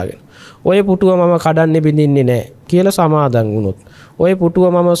කියලා හිතාගෙන. ඔය පුටුව මම කඩන්නේ බින්දින්නේ නැහැ කියලා සමාදන් වුණොත්. ඔය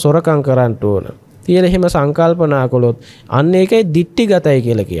පුටුව මම සොරකම් කරන්න ඕන. කියලා එහෙම සංකල්පනා කළොත් අන්න ඒකයි දිට්ඨිගතයි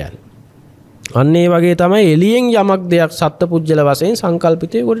කියලා කියන්නේ. අන්න ඒ වගේ තමයි එළියෙන් යමක් දෙයක් සත්පුජ්‍යල වශයෙන්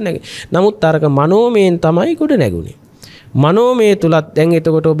සංකල්පිතේ ගොඩ නැගෙන්නේ. නමුත් අරක මනෝමයෙන් තමයි ගොඩ නැගුණේ. මනෝමය තුලත් දැන්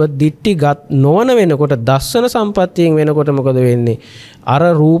එතකොට ඔබ දිට්ඨිගත නොවන වෙනකොට දස්සන සම්පත්තියෙන් වෙනකොට මොකද වෙන්නේ? අර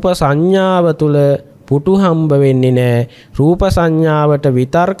රූප සංඥාව තුල පුටු හම්බ වෙන්නේ නැහැ. රූප සංඥාවට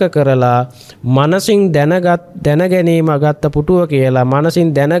විතර්ක කරලා මනසින් දැනගැනීම ගත්ත පුටුව කියලා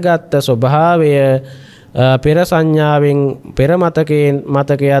මනසින් දැනගත්ත ස්වභාවය පෙර සංඥාවෙන් පෙර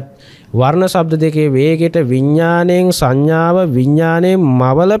මතකයත් වර්ණ ශබ්ද දෙකේ වේගයට විඥාණයෙන් සංඥාව විඥාණයෙන්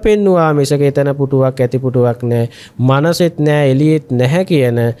මවල පෙන්නවා මිසක එතන පුටුවක් ඇති පුටුවක් නැහැ. මනසෙත් නැහැ එළියෙත් නැහැ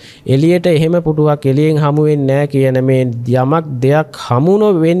කියන එළියට එහෙම පුටුවක් එළියෙන් හමු වෙන්නේ නැහැ කියන මේ යමක් දෙයක් හමු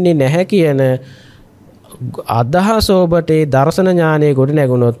වෙන්නේ නැහැ කියන අදහස ඔබට ඒ දර්ශන ඥානයේ ගොඩ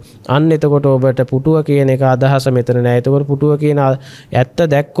නැගුණොත් අන්න එතකොට ඔබට පුටුව කියන එක අදහස මෙතන නෑ. එතකොට පුටුව කියන ඇත්ත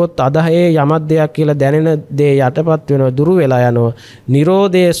දැක්කොත් අදහේ යමක් දෙයක් කියලා දැනෙන දේ යටපත් වෙනවා, දුරු වෙලා යනවා.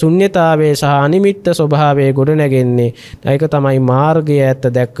 නිරෝධයේ ශුන්්‍යතාවයේ සහ අනිමිත්ත ස්වභාවයේ ගොඩ නැගෙන්නේ. ඒක තමයි මාර්ගයේ ඇත්ත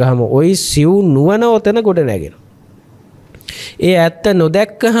දැක්කහම ওই සිව් නුවණ ඔතන ගොඩ නැගෙනවා. ඒ ඇත්ත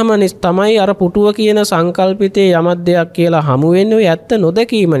නොදැක්කහම තමයි අර පුටුව කියන සංකල්පිතේ යමක් දෙයක් කියලා හමු වෙන්නේ. ඔය ඇත්ත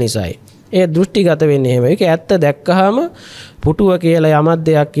නොදැකීම නිසායි. ඒ දෘෂ්ටිගත වෙන්නේ එහෙම. ඒක ඇත්ත දැක්කහම පුටුව කියලා යමක්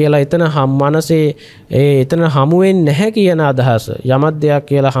දෙයක් කියලා එතන මනසේ එතන හමු වෙන්නේ නැහැ කියන අදහස. යමක් දෙයක්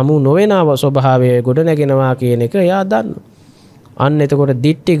කියලා හමු නොවෙනව ස්වභාවය ගොඩ නැගෙනවා කියන එක එයා දන්නවා. අන්න එතකොට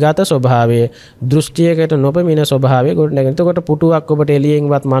දිට්ඨිගත ස්වභාවය දෘෂ්ටියකට නොපෙමින ස්වභාවය ගොඩ නැගෙන. එතකොට පුටුවක් ඔබට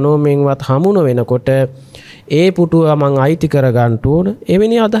එළියෙන්වත් මනෝමයෙන්වත් හමු නොවෙනකොට ඒ පුටුව මං අයිති කර ගන්න ඕන.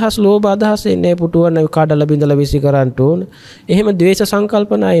 එවැනි අදහස් ලෝභ අදහස් එන්නේ පුටුව කඩලා බිඳලා විසි කරන්න ඕන. එහෙම ද්වේෂ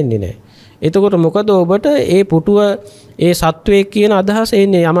සංකල්පනා එන්නේ නැහැ. එතකොට මොකද ඔබට ඒ පුටුව ඒ සත්වයක් කියන අදහස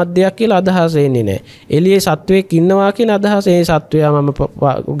එන්නේ යමක් දෙයක් කියලා අදහස එන්නේ නැහැ. එළියේ සත්වයක් ඉන්නවා කියන අදහස ඒ සත්වයා මම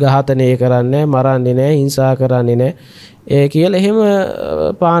ඝාතනය කරන්නේ මරන්නේ නැහැ, හිංසා කරන්නේ නැහැ. ඒ කියලා එහෙම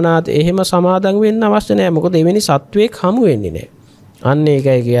පානාත් එහෙම සමාදම් වෙන්න අවශ්‍ය නැහැ. මොකද එවැනි සත්වයක් හමු වෙන්නේ නැහැ. අන්න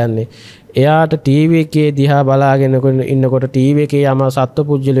ඒකයි කියන්නේ. එයාට ටීවී එකේ දිහා බලාගෙන ඉන්නකොට ටීවී එකේ යම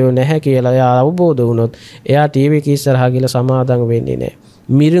සත්පුජ්‍යලයෝ නැහැ කියලා එයා අවබෝධ වුණොත් එයා ටීවී එක ඉස්සරහා ගිහලා සමාදම් වෙන්නේ නැහැ.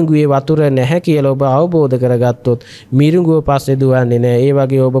 මිරිඟුවේ වතුර නැහැ කියලා ඔබ අවබෝධ කරගත්තොත් මිරිඟුව පස්සේ දුවන්නේ නැහැ. ඒ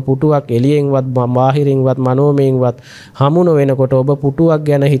වගේ ඔබ පුටුවක් එළියෙන්වත් බාහිරින්වත් මනෝමයෙන්වත් හමු නොවෙනකොට ඔබ පුටුවක්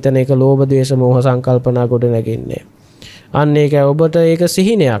ගැන හිතන එක ලෝභ ද්වේෂ මෝහ සංකල්පනා කොට නැගින්නේ. අන්න ඒක ඔබට ඒක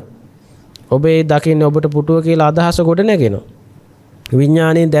සිහිනයක්. ඔබ ඒ දකින්නේ ඔබට පුටුව කියලා අදහස කොට නැගෙනවා.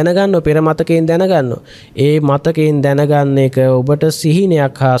 විඥාණයෙන් දැනගන්න පෙර මතකයෙන් දැනගන්න. ඒ මතකයෙන් දැනගන්න එක ඔබට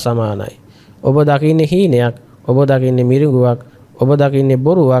සිහිනයක් හා සමානයි. ඔබ දකින්නේ හීනයක්, ඔබ දකින්නේ මිරිඟුවක්, ඔබ දකින්නේ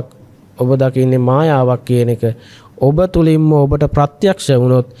බොරුවක්, ඔබ දකින්නේ මායාවක් කියන එක ඔබ තුලින්ම ඔබට ප්‍රත්‍යක්ෂ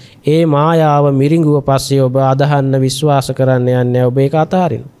වුණොත් ඒ මායාව මිරිඟුව පස්සේ ඔබ අදහන්න විශ්වාස කරන්න යන්නේ ඔබ ඒක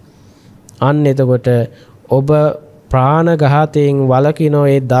අතහරිනවා. අන්න එතකොට ඔබ ප්‍රාණඝාතයෙන් වළකිනෝ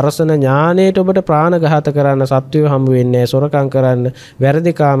ඒ දර්ශන ඥාණයට ඔබට ප්‍රාණඝාත කරන්න සත්වය හම්බ වෙන්නේ සොරකම් කරන්න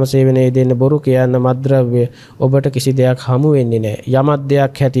වැරදි කාම සේවනයේ දෙන්න බොරු කියන්න මද්ද්‍රව්‍ය ඔබට කිසි දෙයක් හමු වෙන්නේ නැහැ. යමක්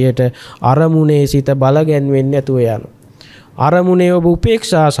දෙයක් හැටියට අරමුණේ සිත බල ගැන්වෙන්නේ නැතුව යනවා. අරමුණේ ඔබ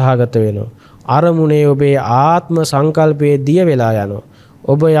උපේක්ෂා සහගත වෙනවා. අරමුණේ ඔබේ ආත්ම සංකල්පයේ දිය වෙලා යනවා.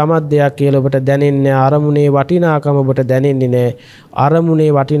 ඔබ යමක් දෙයක් කියලා ඔබට දැනෙන්නේ අරමුණේ වටිනාකම ඔබට දැනෙන්නේ නැහැ. අරමුණේ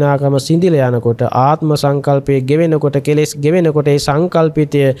වටිනාකම සිඳිලා යනකොට ආත්ම සංකල්පයේ ගෙවෙනකොට කෙලෙස් ගෙවෙනකොට ඒ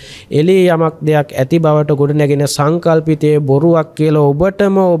සංකල්පිතය එළී යමක් දෙයක් ඇති බවට ගොඩ නැගෙන සංකල්පිතයේ බොරුවක් කියලා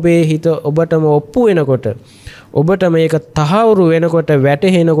ඔබටම ඔබේ හිත ඔබටම ඔප්පු වෙනකොට ඔබට මේක තහවුරු වෙනකොට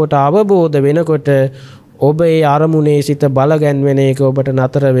වැටහෙනකොට අවබෝධ වෙනකොට ඔබ ඒ අරමුණේ සිත බල ගැන්වෙන එක ඔබට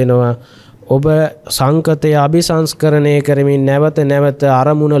නතර වෙනවා. ඔබ සංකතය අபிසංස්කරණය කරමින් නැවත නැවත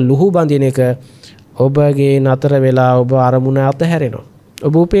අරමුණ ලුහු බඳින එක ඔබගේ නතර වෙලා ඔබ අරමුණ අතහැරෙනවා.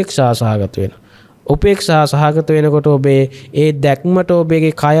 ඔබ උපේක්ෂා සහගත වෙනවා. උපේක්ෂා සහගත වෙනකොට ඔබේ ඒ දැක්මට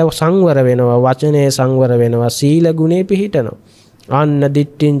ඔබගේ කය සංවර වෙනවා, වචනේ සංවර වෙනවා, සීල ගුණේ පිහිටනවා. අන්න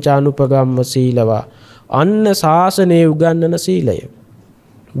දිට්ඨිංච අනුපගම්ම සීලවා. අන්න ශාසනයේ උගන්වන සීලය.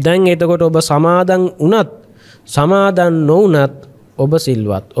 දැන් එතකොට ඔබ සමාදන් වුණත් සමාදන් නොවුණත් ඔබ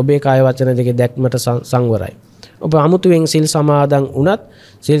සිල්වත්. ඔබේ කාය වචන දෙකේ දැක්මට සංවරයි. ඔබ අමුතුවෙන් සිල් සමාදන් වුණත්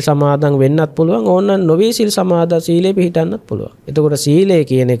සිල් සමාදන් වෙන්නත් පුළුවන්. ඕනනම් නොවි සිල් සමාදන් සීලේ පිහිටන්නත් පුළුවන්. එතකොට සීලය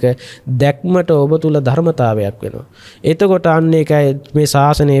කියන එක දැක්මට ඔබ තුල ධර්මතාවයක් වෙනවා. එතකොට අන්න ඒකයි මේ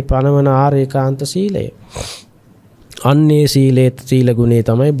ශාසනයේ පනවන ආරේකාන්ත සීලය. අන්නේ සීලේ සීල ගුණේ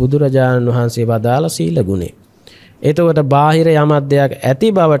තමයි බුදුරජාණන් වහන්සේ වදාළ සීල ගුණේ. එතකොට බාහිර යමක් දෙයක්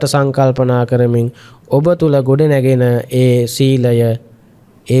ඇති බවට සංකල්පනා කරමින් ඔබ තුල ගොඩ නැගෙන ඒ සීලය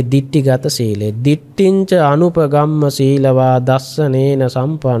ඒ දිට්ඨිගත සීලය. දිට්ඨිංච අනුපගම්ම සීලවා දස්සනේන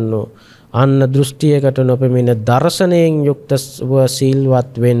සම්පන්නෝ. අන්න දෘෂ්ටියකට නොපෙමින දර්ශනයෙන් යුක්තව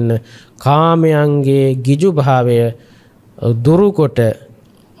සීල්වත් වෙන්න කාමයන්ගේ ගිජු භාවය දුරුකොට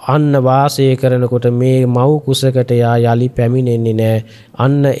අන්න වාසය කරනකොට මේ මව් කුසකට යා යලි පැමිණෙන්නේ නැහැ.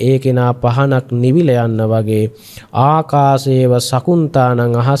 අන්න ඒ කෙනා පහනක් නිවිල යන්න වගේ ආකාශේව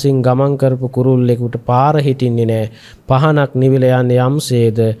සකුන්තානං අහසින් ගමන් කරපු කුරුල්ලෙකුට පාර හිටින්නේ නැහැ. පහනක් නිවිල යන්නේ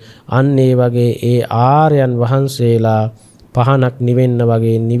යම්සේද අන්න ඒ වගේ ඒ ආර්යයන් වහන්සේලා පහනක් නිවෙන්න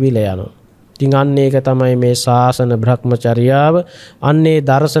වගේ නිවිල යනවා. ඉතින් අන්න ඒක තමයි මේ ශාසන බ්‍රහ්මචර්යාව. අන්නේ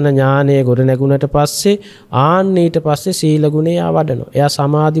දර්ශන ඥානය ගොඩ නැගුණට පස්සේ ආන්න ඊට පස්සේ සීල ගුණය වඩනවා. එයා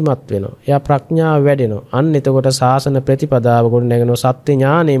සමාධිමත් වෙනවා. එයා ප්‍රඥාව වැඩෙනවා. අන්න එතකොට ශාසන ප්‍රතිපදාව ගොඩ නැගෙනවා. සත්‍ය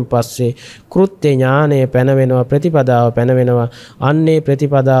ඥානයෙන් පස්සේ කෘත්‍ය ඥානය පැන වෙනවා. ප්‍රතිපදාව පැන වෙනවා. අන්නේ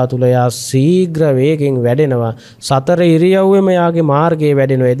ප්‍රතිපදාව තුල එයා ශීඝ්‍ර වේගෙන් වැඩෙනවා. සතර ඉරියව්වෙම එයාගේ මාර්ගයේ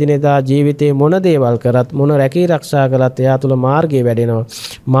වැඩෙනවා. එදිනෙදා ජීවිතේ මොන දේවල් කරත් මොන රැකී ආරක්ෂා කළත් එයා තුල මාර්ගයේ වැඩෙනවා.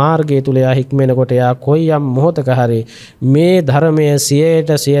 මාර්ගය තුල එයා මෙනකොට යා කොයියම් මොහොතක හරි මේ ධර්මයේ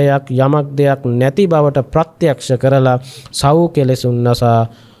 100% යමක් දෙයක් නැති බවට ප්‍රත්‍යක්ෂ කරලා සව් කෙලෙසුන් නසා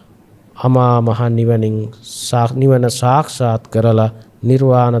අමා මහ නිවන සාක්ෂාත් කරලා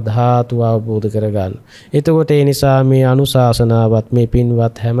නිර්වාණ ධාතුව අවබෝධ කරගන්න. එතකොට ඒ නිසා මේ අනුශාසනාවත් මේ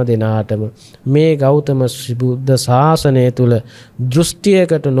පින්වත් හැම දිනාටම මේ ගෞතම බුද්ධ ශාසනය තුල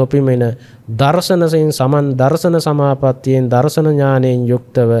දෘෂ්ටියකට නොපිමෙන දර්ශනයෙන් සමන් දර්ශන සමාපත්තියෙන් දර්ශන ඥානයෙන්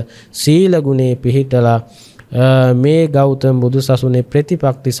යුක්තව සීල ගුණේ පිහිටලා මේ ගෞතම බුදු සසුනේ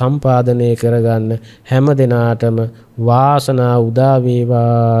ප්‍රතිපක්ති සම්පාදනය කරගන්න හැම දිනාටම වාසනාව උදා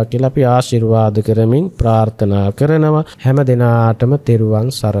වේවා කියලා අපි ආශිර්වාද කරමින් ප්‍රාර්ථනා කරනවා. හැම දිනාටම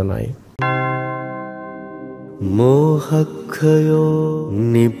තෙරුවන් සරණයි. මෝහක්ඛයෝ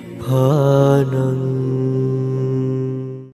නිබ්බානං